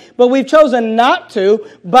paycheck, but we've chosen not to,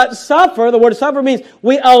 but suffer. The word suffer means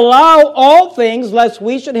we allow all things lest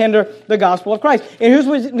we should hinder the gospel of Christ. And here's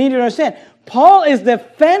what you need to understand. Paul is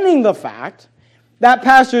defending the fact that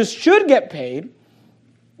pastors should get paid,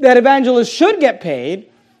 that evangelists should get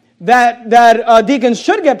paid, that deacons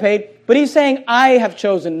should get paid, but he's saying, I have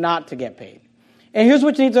chosen not to get paid. And here's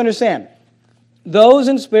what you need to understand. Those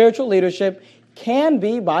in spiritual leadership can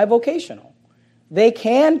be bivocational. They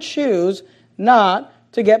can choose not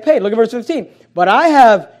to get paid. Look at verse 15. But I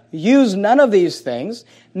have used none of these things,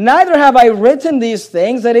 neither have I written these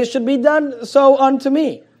things that it should be done so unto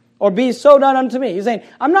me. Or be so done unto me. He's saying,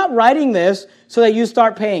 I'm not writing this so that you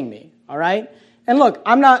start paying me. All right? And look,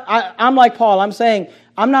 I'm like Paul. I'm saying,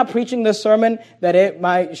 I'm not preaching this sermon that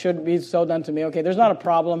it should be so done to me. Okay, there's not a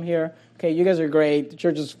problem here. Okay, you guys are great. The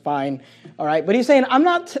church is fine. All right? But he's saying, I'm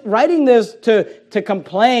not writing this to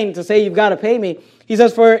complain, to say you've got to pay me. He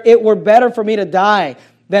says, for it were better for me to die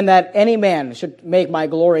than that any man should make my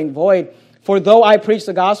glorying void. For though I preach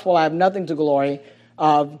the gospel, I have nothing to glory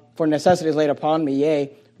of, for necessity is laid upon me.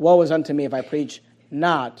 Yea, woe is unto me if I preach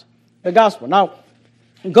not the gospel. Now,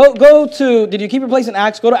 go to, did you keep your place in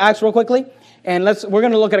Acts? Go to Acts real quickly. And we're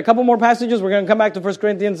going to look at a couple more passages. We're going to come back to 1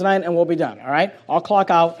 Corinthians 9 and we'll be done. All right? I'll clock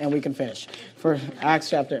out and we can finish. For Acts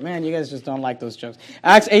chapter, man, you guys just don't like those jokes.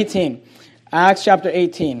 Acts 18. Acts chapter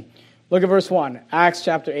 18. Look at verse 1. Acts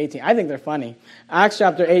chapter 18. I think they're funny. Acts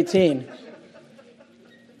chapter 18.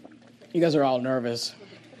 You guys are all nervous.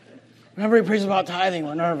 Whenever he preaches about tithing,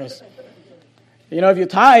 we're nervous. If you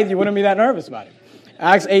tithe, you wouldn't be that nervous about it.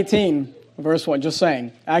 Acts 18, verse 1, just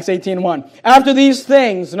saying. Acts 18:1. After these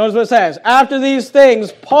things, notice what it says. After these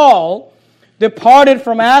things, Paul departed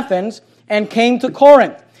from Athens and came to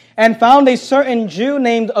Corinth, and found a certain Jew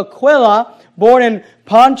named Aquila, born in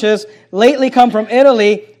Pontus, lately come from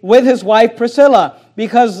Italy, with his wife Priscilla,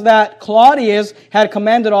 because that Claudius had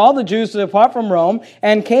commanded all the Jews to depart from Rome,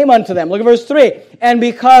 and came unto them. Look at verse 3. And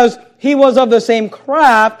because he was of the same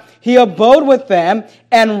craft, he abode with them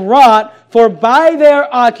and wrought, for by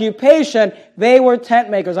their occupation they were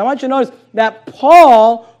tent makers. I want you to notice that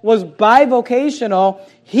Paul was bivocational.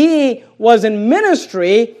 He was in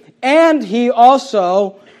ministry and he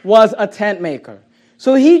also was a tent maker.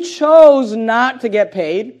 So he chose not to get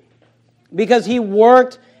paid because he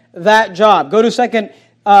worked that job. Go to 2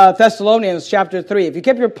 Thessalonians chapter 3. If you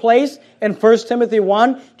kept your place in 1 Timothy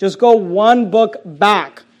 1, just go one book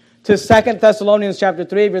back to 2 Thessalonians chapter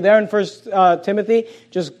 3. If you're there in 1 Timothy,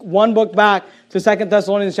 just one book back to 2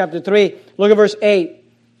 Thessalonians chapter 3. Look at verse 8.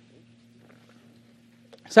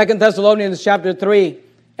 2 Thessalonians chapter 3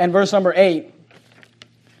 and verse number 8.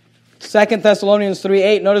 2 Thessalonians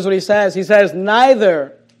 3:8. Notice what he says. He says,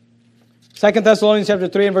 neither, 2 Thessalonians chapter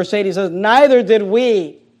 3 and verse 8, he says, neither did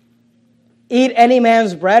we eat any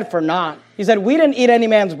man's bread for naught. He said, we didn't eat any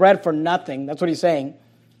man's bread for nothing. That's what he's saying.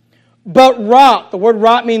 But wrought, the word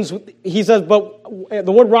wrought means, he says,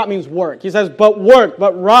 the word wrought means work. He says, but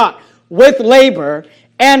wrought with labor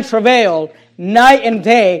and travailed night and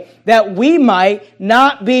day, that we might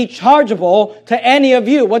not be chargeable to any of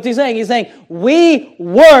you. What's he saying? He's saying, we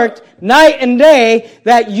worked night and day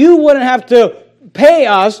that you wouldn't have to pay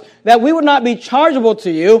us, that we would not be chargeable to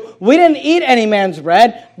you. We didn't eat any man's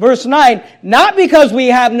bread. Verse 9, not because we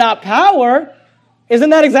have not power. Isn't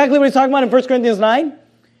that exactly what he's talking about in 1 Corinthians 9?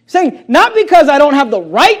 Saying, not because I don't have the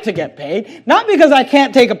right to get paid, not because I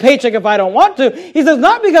can't take a paycheck if I don't want to. He says,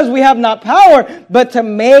 not because we have not power, but to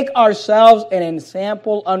make ourselves an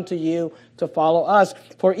ensample unto you to follow us.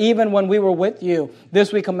 For even when we were with you,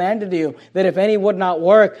 this we commanded you, that if any would not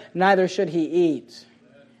work, neither should he eat.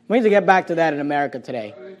 We need to get back to that in America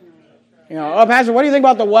today. Oh, Pastor, what do you think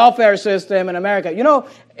about the welfare system in America?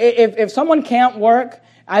 If someone can't work,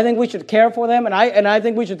 I think we should care for them, and I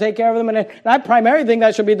think we should take care of them, and I primarily think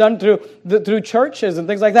that should be done through churches and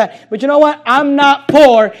things like that. But you know what? I'm not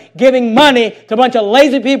for giving money to a bunch of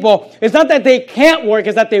lazy people. It's not that they can't work;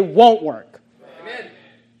 it's that they won't work. Amen.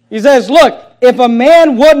 He says, look, if a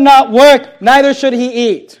man would not work, neither should he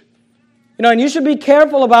eat. And you should be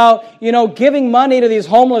careful about, giving money to these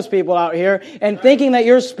homeless people out here and thinking that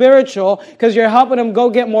you're spiritual because you're helping them go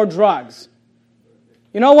get more drugs.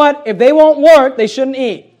 You know what? If they won't work, they shouldn't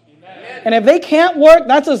eat. Amen. And if they can't work,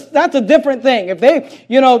 that's a different thing. If they,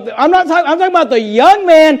 I'm talking about the young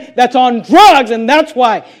man that's on drugs and that's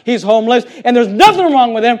why he's homeless and there's nothing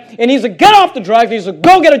wrong with him and he needs to get off the drugs, he needs to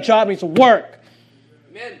go get a job, he needs to work.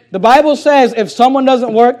 Amen. The Bible says if someone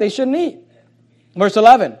doesn't work, they shouldn't eat. Verse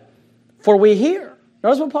 11. For we hear,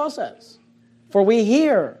 notice what Paul says, for we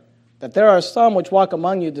hear that there are some which walk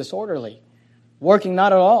among you disorderly, working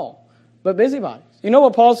not at all, but busybodies. You know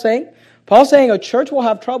what Paul's saying? Paul's saying a church will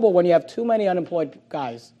have trouble when you have too many unemployed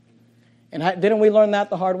guys. And didn't we learn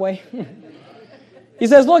that the hard way? He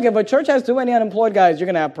says, look, if a church has too many unemployed guys, you're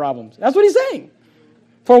going to have problems. That's what he's saying.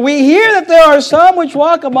 For we hear that there are some which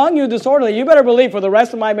walk among you disorderly. You better believe for the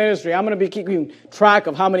rest of my ministry, I'm going to be keeping track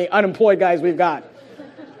of how many unemployed guys we've got.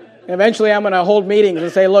 Eventually, I'm going to hold meetings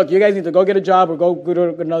and say, look, you guys need to go get a job or go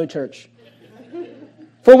to another church.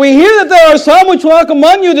 For we hear that there are some which walk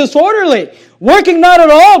among you disorderly, working not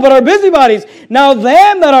at all, but are busybodies. Now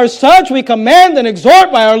them that are such we command and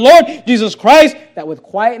exhort by our Lord Jesus Christ, that with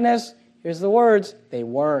quietness, here's the words, they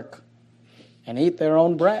work and eat their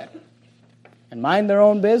own bread and mind their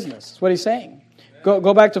own business. That's what he's saying.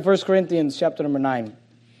 Go back to 1 Corinthians chapter number 9.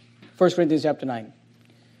 1 Corinthians chapter 9.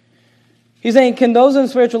 He's saying, can those in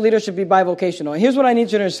spiritual leadership be bivocational? And here's what I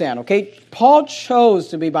need you to understand, okay? Paul chose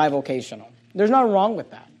to be bivocational. There's nothing wrong with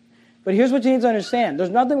that. But here's what you need to understand. There's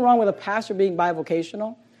nothing wrong with a pastor being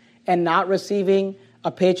bivocational and not receiving a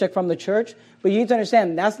paycheck from the church. But you need to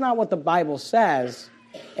understand, that's not what the Bible says.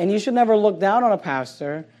 And you should never look down on a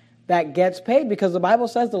pastor that gets paid because the Bible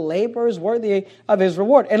says the laborer is worthy of his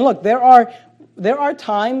reward. And look, there are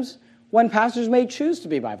times when pastors may choose to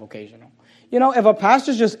be bivocational. If a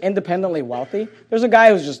pastor's just independently wealthy, there's a guy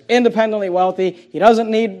who's just independently wealthy, he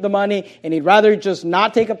doesn't need the money, and he'd rather just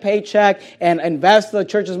not take a paycheck and invest the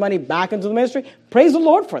church's money back into the ministry, praise the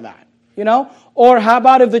Lord for that, Or how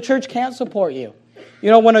about if the church can't support you?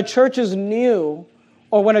 When a church is new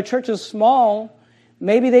or when a church is small,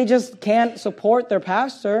 maybe they just can't support their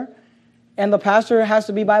pastor, and the pastor has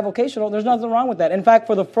to be bivocational. There's nothing wrong with that. In fact,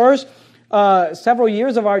 for the first several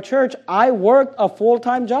years of our church, I worked a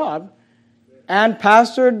full-time job and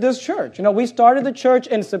pastored this church. We started the church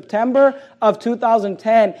in September of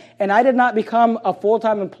 2010, and I did not become a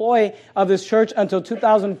full-time employee of this church until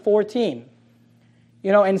 2014.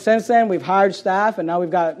 And since then, we've hired staff, and now we've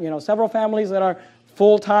got, several families that are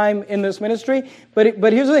full-time in this ministry.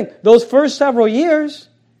 But here's the thing. Those first several years,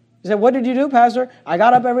 you said, what did you do, Pastor? I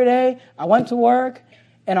got up every day, I went to work,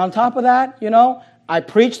 and on top of that, I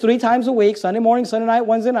preached 3 times a week, Sunday morning, Sunday night,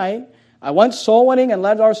 Wednesday night. I went soul winning and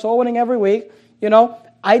led our soul winning every week.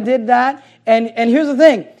 I did that. And here's the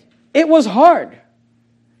thing. It was hard.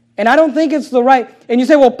 And I don't think it's the right. And you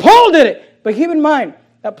say, well, Paul did it. But keep in mind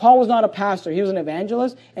that Paul was not a pastor. He was an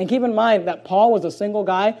evangelist. And keep in mind that Paul was a single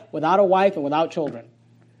guy without a wife and without children.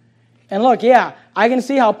 And look, yeah, I can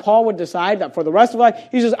see how Paul would decide that for the rest of life,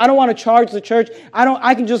 he says, I don't want to charge the church.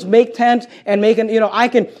 I can just make tents and I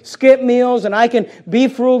can skip meals and I can be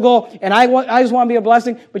frugal and I just want to be a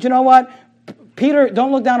blessing. But you know what? Peter,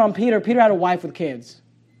 don't look down on Peter. Peter had a wife with kids.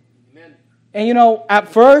 Amen. And at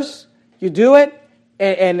first, you do it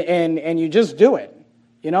and you just do it.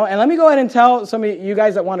 And let me go ahead and tell some of you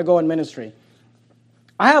guys that want to go in ministry.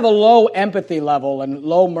 I have a low empathy level and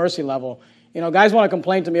low mercy level. Guys want to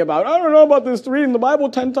complain to me about, I don't know about this reading the Bible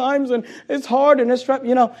 10 times and it's hard and it's,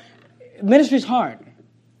 ministry's hard.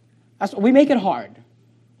 We make it hard.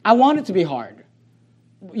 I want it to be hard.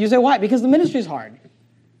 You say, why? Because the ministry's hard.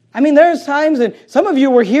 There's times, and some of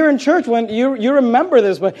you were here in church when you remember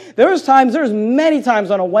this, but there's many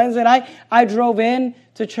times on a Wednesday night, I drove in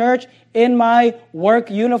to church in my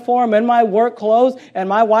work uniform, in my work clothes, and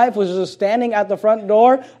my wife was just standing at the front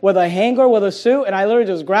door with a hanger with a suit, and I literally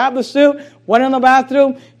just grabbed the suit, went in the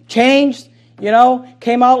bathroom, changed,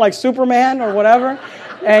 came out like Superman or whatever,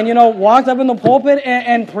 and, walked up in the pulpit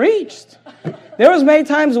and preached. There was many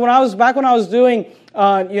times when I was doing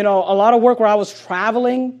a lot of work where I was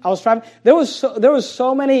traveling. There was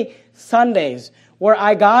so many Sundays where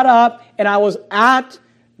I got up and I was at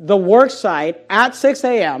the work site at 6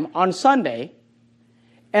 a.m. on Sunday,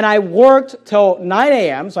 and I worked till 9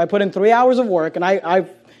 a.m., so I put in 3 hours of work, and I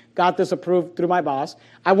got this approved through my boss.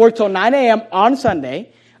 I worked till 9 a.m. on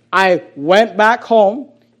Sunday. I went back home,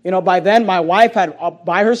 By then, my wife had,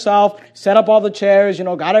 by herself, set up all the chairs,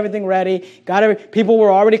 got everything ready. People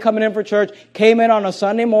were already coming in for church, came in on a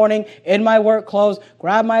Sunday morning in my work clothes,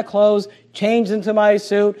 grabbed my clothes, changed into my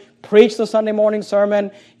suit, preached the Sunday morning sermon,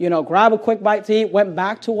 grabbed a quick bite to eat, went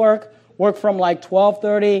back to worked from like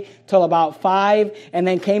 12:30 till about 5, and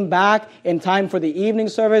then came back in time for the evening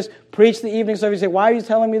service, preached the evening service. You say, why are you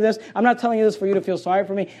telling me this? I'm not telling you this for you to feel sorry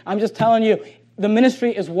for me. I'm just telling you, the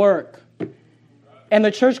ministry is work. And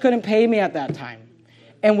the church couldn't pay me at that time.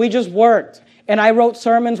 And we just worked. And I wrote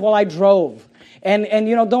sermons while I drove. And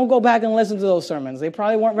don't go back and listen to those sermons. They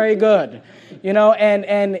probably weren't very good.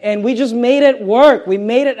 And we just made it work. We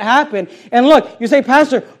made it happen. And look, you say,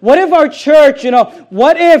 Pastor, what if our church,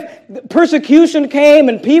 what if persecution came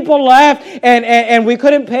and people left and we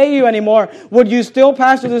couldn't pay you anymore? Would you still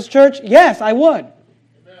pastor this church? Yes, I would.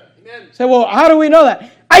 Amen. Say, well, how do we know that?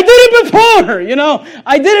 I did it before,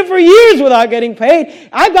 I did it for years without getting paid.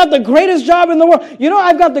 I've got the greatest job in the world.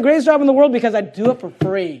 I've got the greatest job in the world because I do it for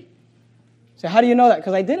free. So how do you know that?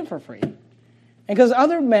 Because I did it for free. And because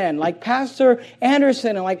other men like Pastor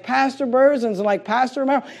Anderson and like Pastor Burzens and like Pastor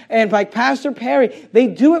Merrill and like Pastor Perry, they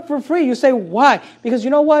do it for free. You say, why? Because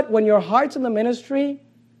you know what? When your heart's in the ministry,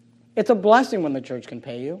 it's a blessing when the church can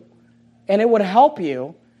pay you. And it would help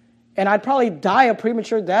you. And I'd probably die a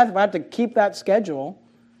premature death if I had to keep that schedule.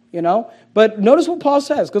 But notice what Paul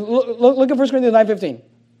says. Look at 1 Corinthians 9:15.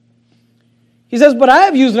 He says, but I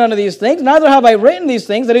have used none of these things, neither have I written these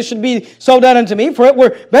things, that it should be so done unto me. For it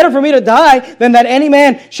were better for me to die than that any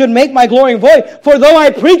man should make my glory void. For though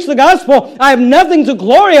I preach the gospel, I have nothing to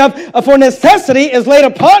glory of, for necessity is laid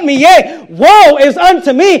upon me. Yea, woe is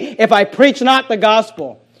unto me if I preach not the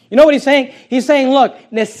gospel. You know what he's saying? He's saying, look,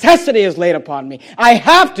 necessity is laid upon me. I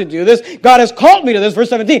have to do this. God has called me to this. Verse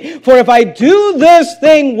 17, for if I do this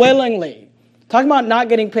thing willingly, talking about not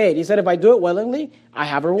getting paid, he said, if I do it willingly, I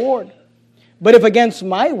have a reward. But if against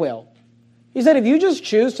my will, he said, if you just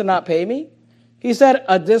choose to not pay me, he said,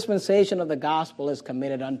 a dispensation of the gospel is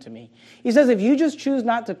committed unto me. He says, if you just choose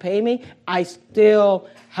not to pay me, I still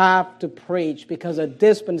have to preach because a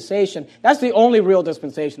dispensation, that's the only real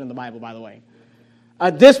dispensation in the Bible, by the way.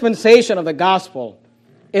 A dispensation of the gospel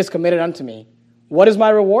is committed unto me. What is my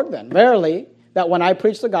reward then? Verily, that when I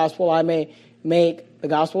preach the gospel, I may make the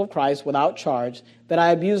gospel of Christ without charge, that I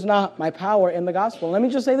abuse not my power in the gospel. Let me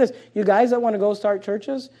just say this. You guys that want to go start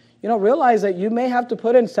churches, realize that you may have to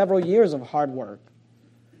put in several years of hard work.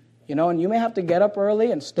 And you may have to get up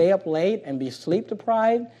early and stay up late and be sleep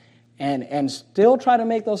deprived and still try to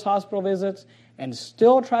make those hospital visits and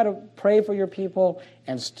still try to pray for your people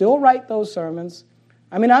and still write those sermons.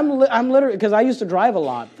 I mean, I'm literally, because I used to drive a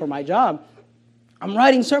lot for my job, I'm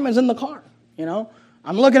writing sermons in the car,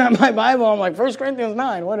 I'm looking at my Bible, I'm like, 1 Corinthians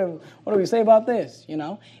 9, what do we say about this,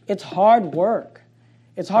 It's hard work.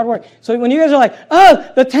 It's hard work. So when you guys are like,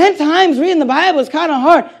 oh, the 10 times reading the Bible is kind of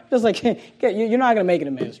hard, just like, you're not going to make it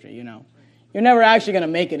in ministry, You're never actually going to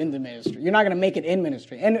make it into ministry. You're not going to make it in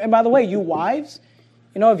ministry. And by the way, you wives,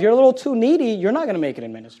 if you're a little too needy, you're not going to make it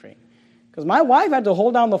in ministry. Because my wife had to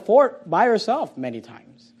hold down the fort by herself many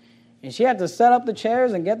times. And she had to set up the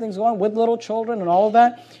chairs and get things going with little children and all of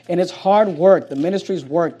that. And it's hard work. The ministry's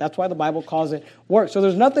work. That's why the Bible calls it work. So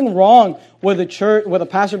there's nothing wrong with the church, with a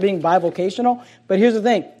pastor being bivocational. But here's the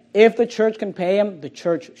thing. If the church can pay him, the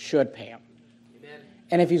church should pay him. Amen.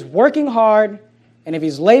 And if he's working hard, and if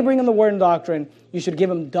he's laboring in the word and doctrine, you should give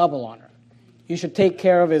him double honor. You should take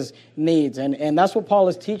care of his needs. And that's what Paul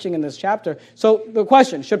is teaching in this chapter. So the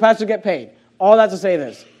question, should pastors get paid? All that to say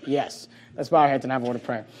this, yes. Let's bow our heads and have a word of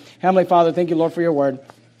prayer. Heavenly Father, thank you, Lord, for your word.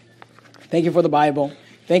 Thank you for the Bible.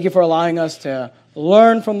 Thank you for allowing us to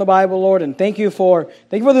learn from the Bible, Lord. And thank you for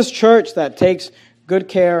this church that takes good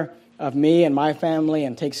care of me and my family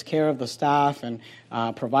and takes care of the staff and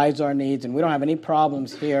provides our needs. And we don't have any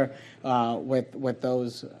problems here with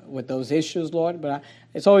those issues, Lord. But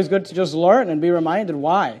it's always good to just learn and be reminded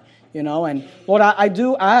why, And Lord, I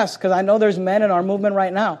do ask, because I know there's men in our movement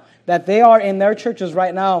right now, that they are in their churches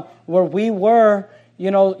right now where we were,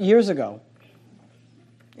 years ago.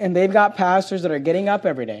 And they've got pastors that are getting up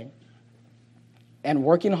every day and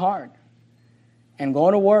working hard and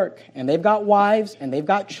going to work. And they've got wives and they've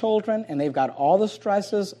got children and they've got all the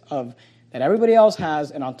stresses that everybody else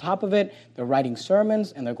has. And on top of it, they're writing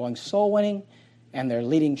sermons and they're going soul winning and they're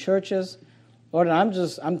leading churches. Lord, and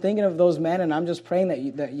I'm thinking of those men, and I'm just praying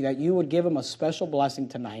that you would give them a special blessing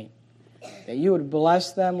tonight. That you would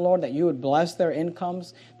bless them, Lord, that you would bless their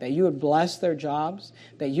incomes, that you would bless their jobs,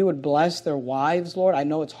 that you would bless their wives, Lord. I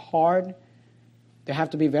know it's hard. They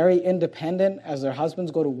have to be very independent as their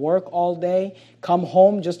husbands go to work all day, come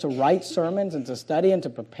home just to write sermons and to study and to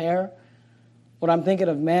prepare. Lord, I'm thinking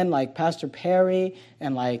of men like Pastor Perry,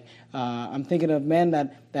 and I'm thinking of men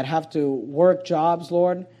that have to work jobs,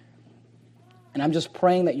 Lord. And I'm just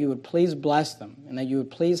praying that you would please bless them and that you would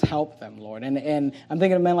please help them, Lord. And I'm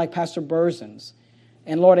thinking of men like Pastor Berzins.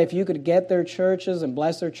 And Lord, if you could get their churches and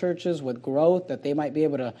bless their churches with growth, that they might be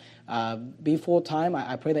able to be full-time,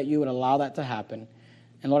 I pray that you would allow that to happen.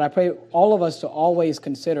 And Lord, I pray all of us to always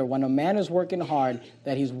consider when a man is working hard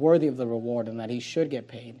that he's worthy of the reward and that he should get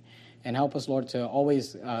paid. And help us, Lord, to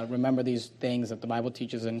always remember these things that the Bible teaches in